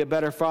better. I'm going to be a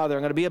better father.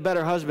 I'm going to be a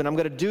better husband. I'm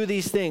going to do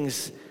these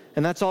things.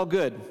 And that's all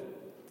good.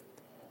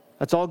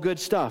 That's all good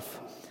stuff.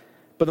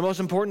 But the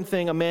most important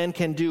thing a man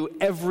can do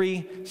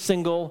every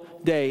single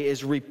day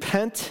is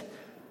repent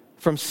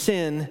from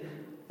sin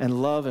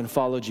and love and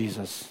follow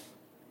Jesus.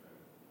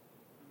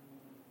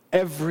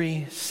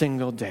 Every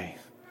single day.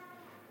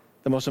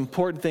 The most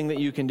important thing that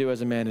you can do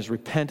as a man is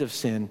repent of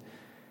sin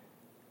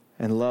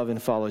and love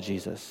and follow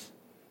Jesus.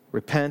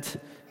 Repent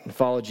and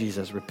follow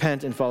Jesus.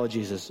 Repent and follow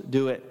Jesus.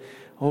 Do it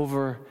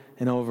over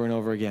and over and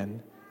over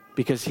again.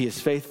 Because he is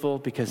faithful,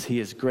 because he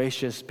is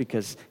gracious,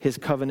 because his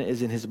covenant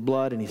is in his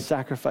blood and he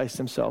sacrificed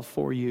himself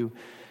for you.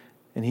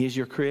 And he is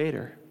your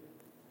creator.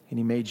 And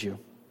he made you.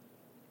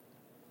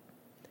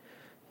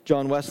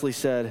 John Wesley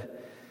said,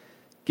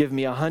 give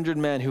me 100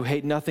 men who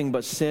hate nothing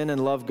but sin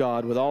and love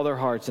God with all their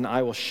hearts, and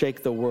I will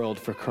shake the world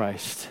for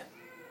Christ.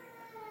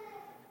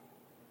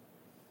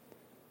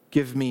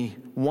 Give me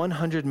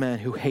 100 men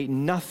who hate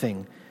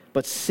nothing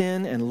but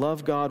sin and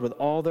love God with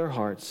all their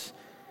hearts,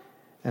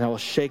 and I will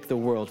shake the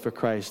world for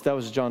Christ. That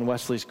was John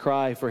Wesley's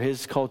cry for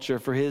his culture,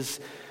 for his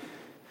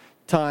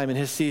time and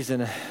his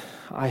season.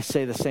 I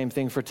say the same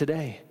thing for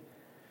today.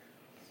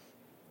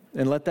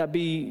 And let that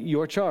be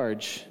your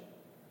charge,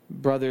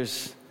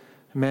 brothers,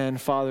 men,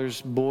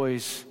 fathers,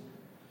 boys,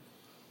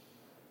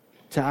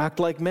 to act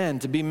like men,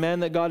 to be men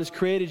that God has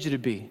created you to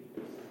be.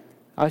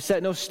 I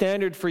set no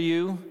standard for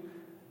you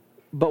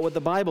but what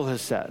the Bible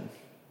has said.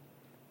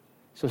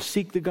 So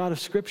seek the God of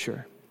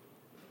Scripture.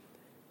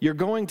 You're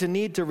going to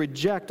need to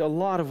reject a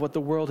lot of what the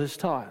world has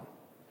taught.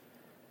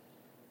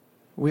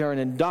 We are an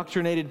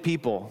indoctrinated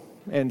people,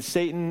 and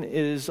Satan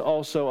is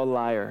also a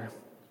liar.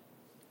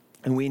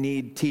 And we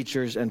need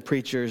teachers and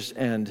preachers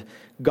and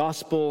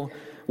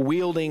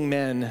gospel-wielding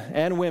men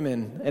and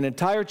women, an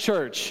entire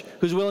church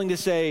who's willing to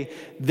say,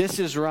 this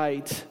is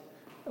right,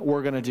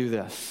 we're going to do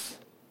this.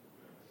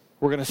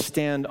 We're going to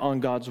stand on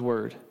God's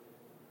word.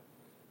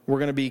 We're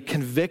going to be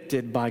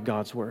convicted by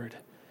God's word.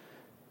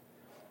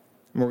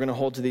 And we're going to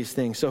hold to these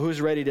things. So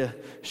who's ready to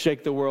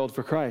shake the world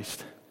for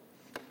Christ?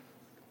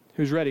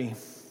 Who's ready?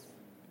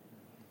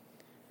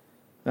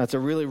 That's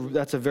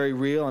a very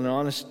real and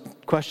honest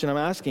question I'm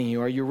asking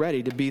you. Are you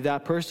ready to be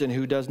that person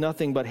who does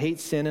nothing but hate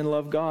sin and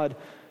love God?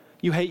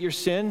 You hate your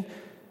sin,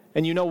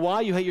 and you know why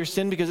you hate your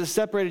sin? Because it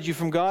separated you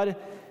from God.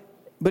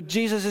 But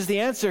Jesus is the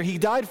answer. He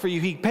died for you.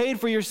 He paid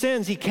for your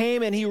sins. He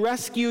came and he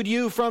rescued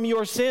you from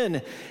your sin.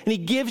 And he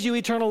gives you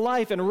eternal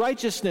life and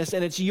righteousness,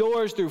 and it's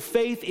yours through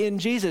faith in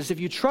Jesus. If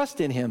you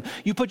trust in him,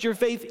 you put your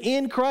faith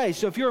in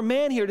Christ. So if you're a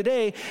man here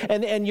today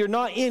and you're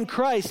not in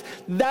Christ,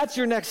 that's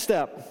your next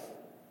step.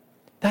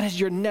 That is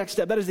your next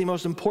step. That is the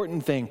most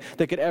important thing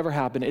that could ever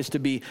happen, is to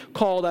be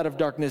called out of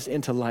darkness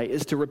into light,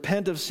 is to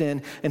repent of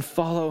sin and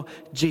follow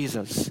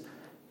Jesus.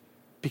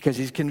 Because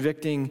he's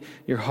convicting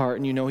your heart,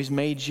 and you know he's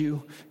made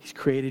you, he's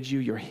created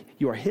you,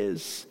 you are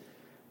his.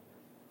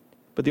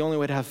 But the only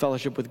way to have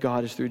fellowship with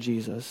God is through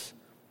Jesus.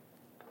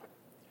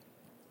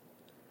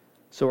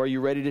 So are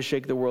you ready to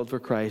shake the world for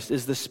Christ?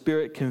 Is the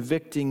Spirit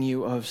convicting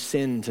you of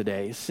sin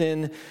today?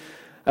 Sin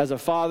as a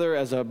father,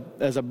 as a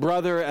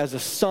brother, as a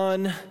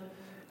son,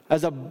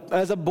 as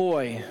a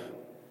boy.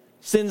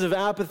 Sins of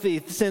apathy,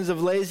 sins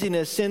of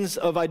laziness, sins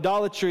of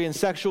idolatry and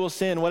sexual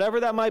sin, whatever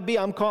that might be,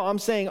 I'm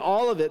saying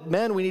all of it.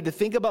 Men, we need to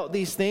think about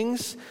these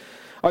things.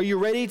 Are you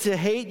ready to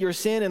hate your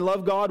sin and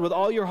love God with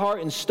all your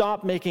heart and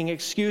stop making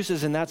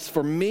excuses? And that's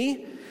for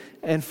me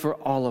and for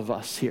all of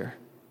us here.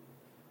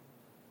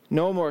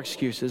 No more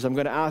excuses. I'm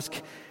going to ask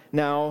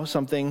now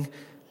something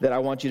that I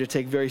want you to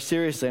take very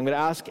seriously. I'm going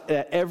to ask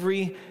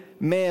every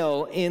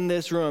male in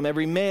this room,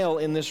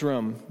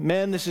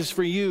 men, this is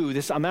for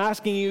you. I'm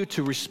asking you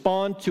to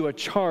respond to a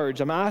charge.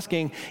 I'm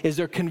asking, is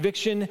there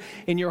conviction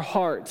in your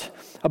heart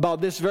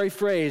about this very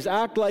phrase?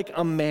 Act like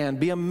a man.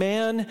 Be a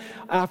man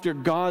after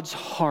God's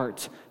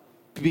heart.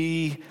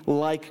 Be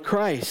like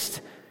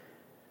Christ.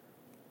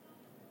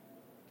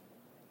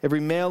 Every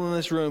male in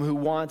this room who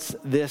wants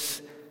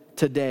this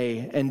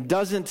today and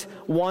doesn't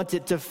want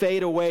it to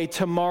fade away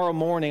tomorrow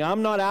morning.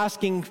 I'm not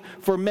asking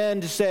for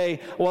men to say,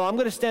 well, I'm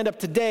going to stand up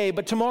today,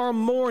 but tomorrow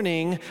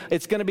morning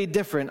it's going to be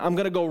different. I'm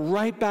going to go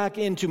right back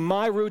into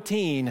my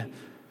routine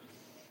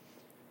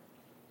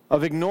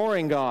of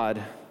ignoring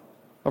God,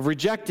 of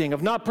rejecting,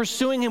 of not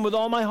pursuing him with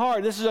all my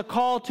heart. This is a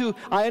call to,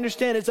 I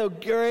understand it's a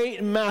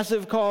great,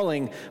 massive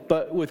calling,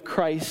 but with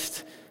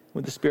Christ,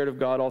 with the Spirit of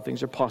God, all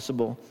things are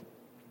possible.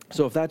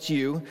 So if that's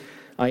you,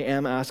 I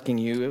am asking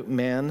you,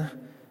 man,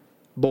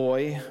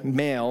 boy,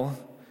 male,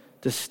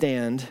 to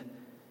stand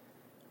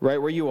right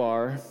where you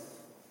are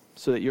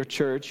so that your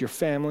church, your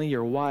family,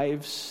 your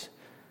wives,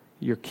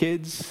 your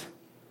kids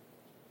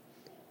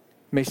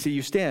may see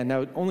you stand.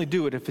 Now, only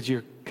do it if it's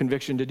your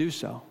conviction to do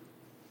so.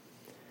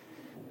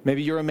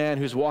 Maybe you're a man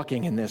who's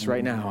walking in this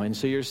right now, and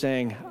so you're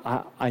saying,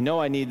 I know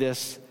I need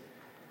this,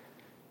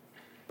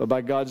 but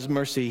by God's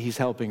mercy, he's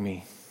helping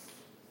me.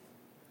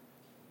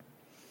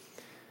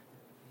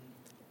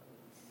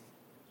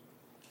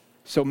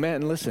 So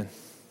men, listen.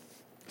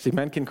 See,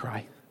 men can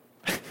cry.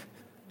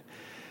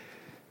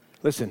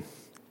 Listen,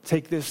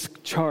 take this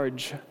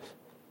charge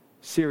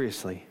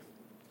seriously.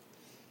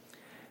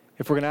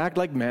 If we're going to act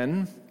like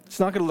men, it's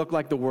not going to look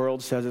like the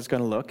world says it's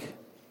going to look.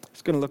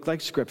 It's going to look like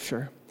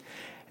Scripture.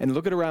 And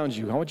look at around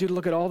you. I want you to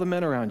look at all the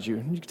men around you.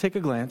 You can take a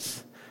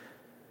glance.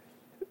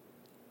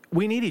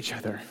 We need each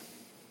other.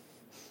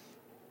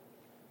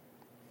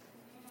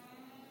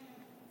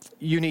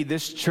 You need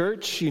this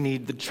church. You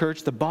need the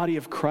church, the body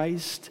of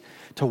Christ,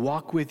 to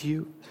walk with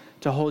you,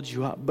 to hold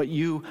you up. But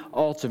you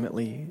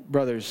ultimately,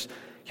 brothers,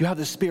 you have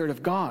the Spirit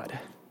of God.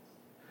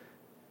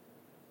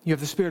 You have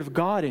the Spirit of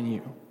God in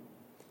you.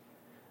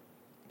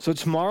 So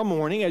tomorrow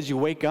morning as you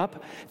wake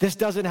up, this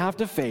doesn't have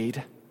to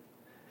fade.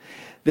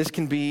 This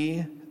can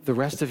be the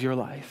rest of your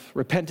life,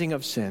 repenting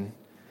of sin,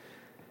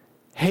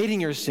 hating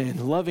your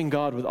sin, loving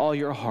God with all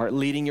your heart,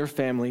 leading your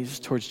families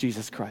towards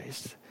Jesus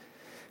Christ.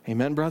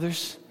 Amen,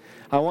 brothers?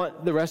 I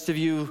want the rest of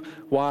you,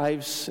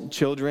 wives,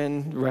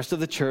 children, the rest of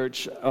the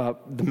church,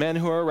 the men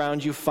who are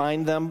around you,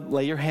 find them,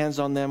 lay your hands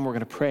on them. We're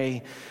going to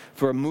pray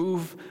for a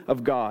move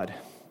of God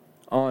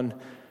on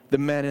the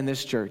men in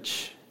this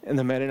church and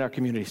the men in our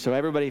community. So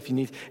everybody, if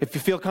you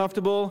feel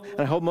comfortable,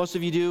 and I hope most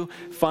of you do,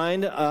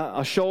 find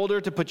a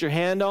shoulder to put your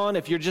hand on.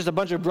 If you're just a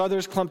bunch of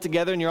brothers clumped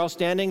together and you're all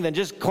standing, then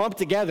just clump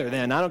together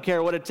then. I don't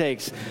care what it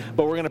takes.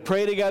 But we're going to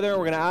pray together.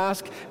 We're going to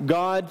ask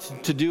God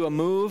to do a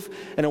move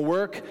and a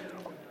work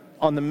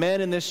on the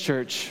men in this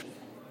church.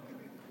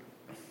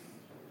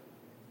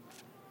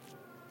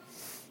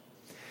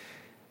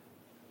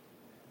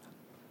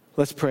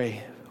 Let's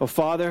pray. Oh,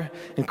 Father,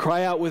 and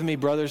cry out with me,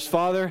 brothers.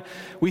 Father,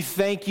 we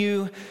thank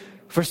you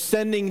for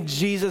sending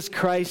Jesus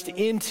Christ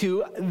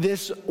into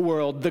this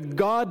world, the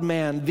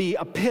God-man, the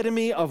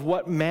epitome of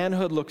what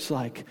manhood looks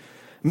like.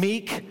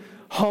 Meek,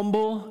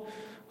 humble,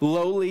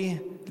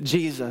 lowly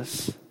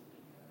Jesus,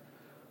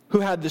 who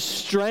had the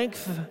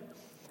strength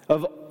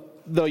of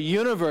the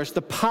universe,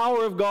 the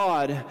power of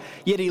God,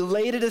 yet he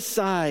laid it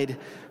aside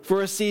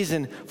for a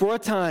season, for a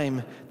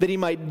time, that he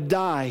might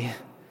die.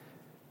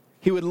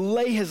 He would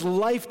lay his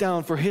life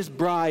down for his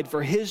bride,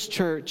 for his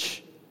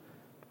church.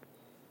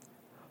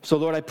 So,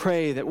 Lord, I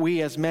pray that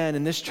we as men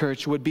in this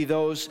church would be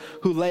those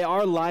who lay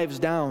our lives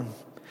down,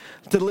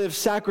 to live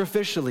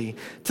sacrificially,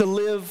 to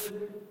live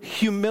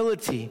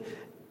humility,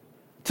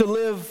 to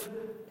live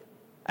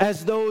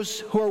as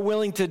those who are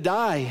willing to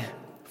die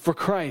for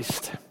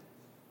Christ.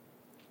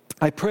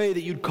 I pray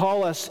that you'd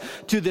call us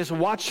to this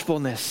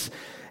watchfulness.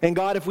 And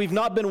God, if we've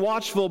not been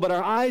watchful, but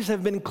our eyes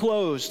have been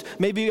closed,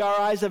 maybe our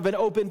eyes have been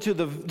open to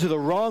the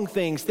wrong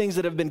things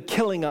that have been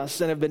killing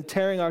us and have been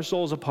tearing our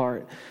souls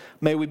apart,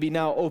 may we be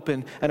now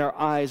open and our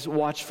eyes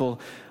watchful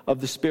of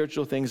the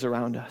spiritual things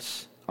around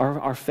us,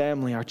 our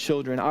family, our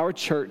children, our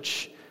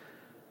church.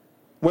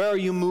 Where are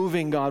you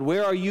moving, God?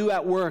 Where are you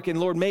at work? And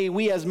Lord, may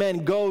we as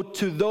men go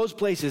to those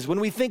places. When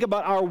we think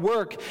about our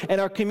work and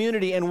our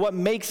community and what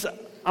makes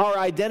our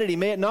identity,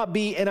 may it not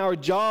be in our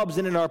jobs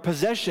and in our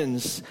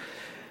possessions.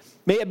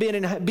 May it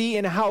be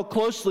in how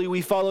closely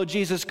we follow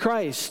Jesus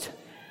Christ,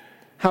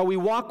 how we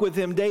walk with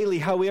him daily,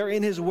 how we are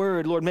in his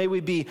word. Lord, may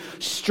we be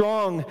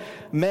strong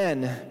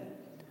men,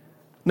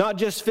 not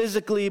just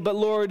physically, but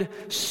Lord,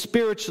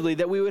 spiritually,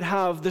 that we would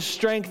have the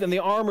strength and the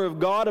armor of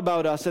God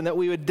about us, and that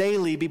we would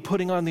daily be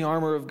putting on the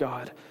armor of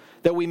God,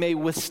 that we may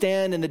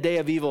withstand in the day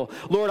of evil.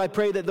 Lord, I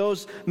pray that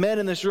those men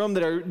in this room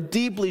that are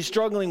deeply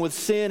struggling with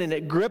sin and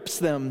it grips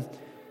them,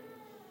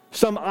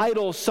 some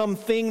idol,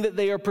 something that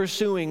they are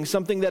pursuing,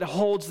 something that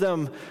holds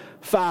them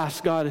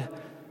fast, God,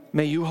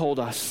 may you hold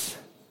us.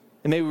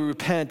 And may we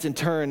repent and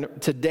turn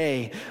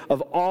today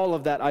of all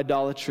of that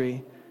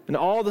idolatry and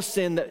all the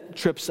sin that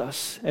trips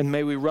us. And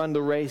may we run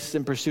the race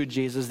and pursue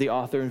Jesus, the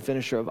author and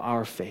finisher of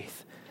our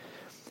faith.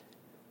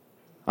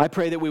 I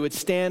pray that we would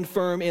stand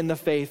firm in the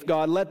faith.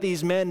 God, let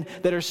these men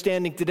that are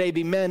standing today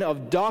be men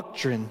of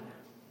doctrine,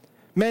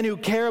 men who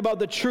care about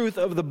the truth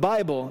of the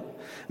Bible,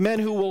 men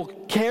who will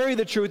carry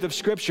the truth of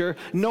Scripture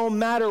no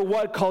matter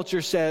what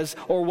culture says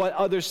or what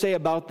others say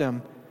about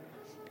them.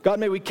 God,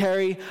 may we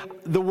carry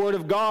the Word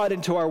of God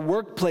into our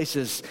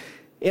workplaces,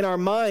 in our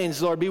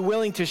minds, Lord. Be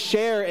willing to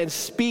share and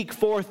speak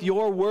forth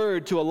your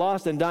word to a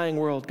lost and dying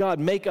world. God,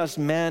 make us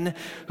men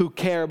who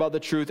care about the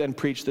truth and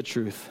preach the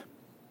truth.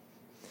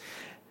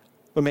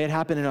 But may it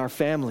happen in our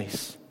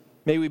families.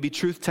 May we be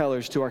truth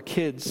tellers to our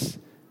kids.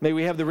 May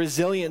we have the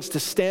resilience to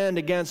stand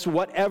against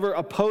whatever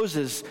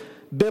opposes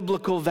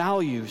biblical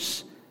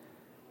values.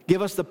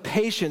 Give us the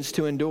patience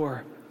to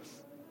endure.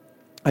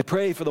 I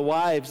pray for the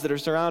wives that are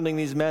surrounding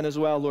these men as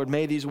well, Lord.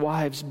 May these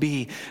wives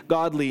be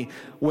godly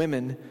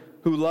women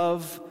who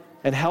love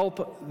and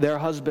help their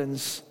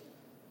husbands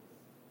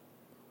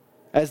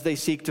as they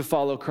seek to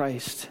follow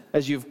Christ,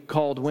 as you've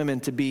called women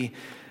to be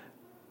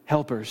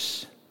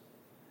helpers.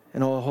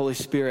 And oh, Holy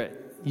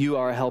Spirit, you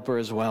are a helper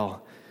as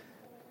well.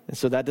 And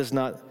so that does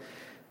not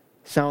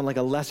sound like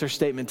a lesser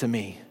statement to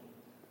me.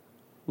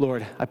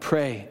 Lord, I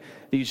pray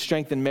that you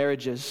strengthen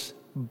marriages,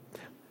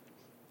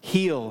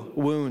 heal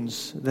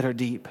wounds that are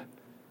deep.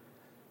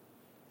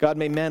 God,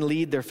 may men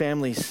lead their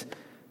families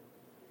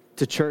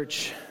to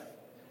church,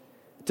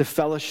 to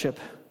fellowship.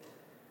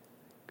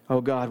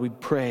 Oh God, we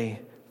pray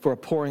for a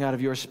pouring out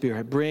of your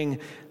Spirit. Bring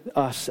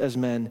us as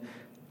men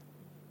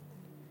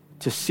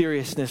to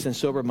seriousness and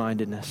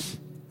sober-mindedness.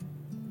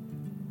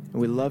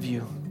 And we love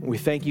you. We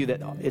thank you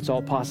that it's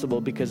all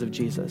possible because of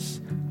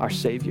Jesus, our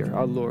Savior,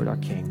 our Lord, our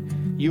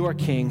King. You are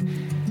King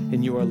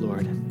and you are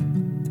Lord.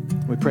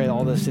 We pray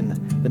all this in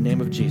the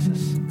name of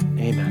Jesus.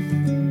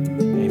 Amen.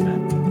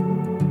 Amen.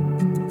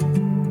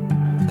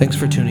 Thanks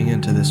for tuning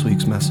in to this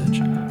week's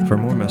message. For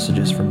more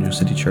messages from New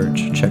City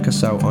Church, check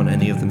us out on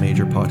any of the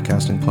major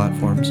podcasting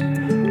platforms.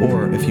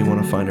 Or if you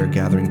want to find our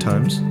gathering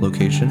times,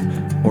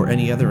 location, or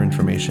any other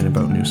information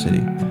about New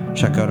City,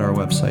 check out our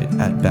website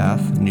at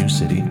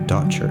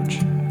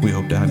bathnewcity.church. We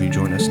hope to have you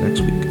join us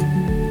next week.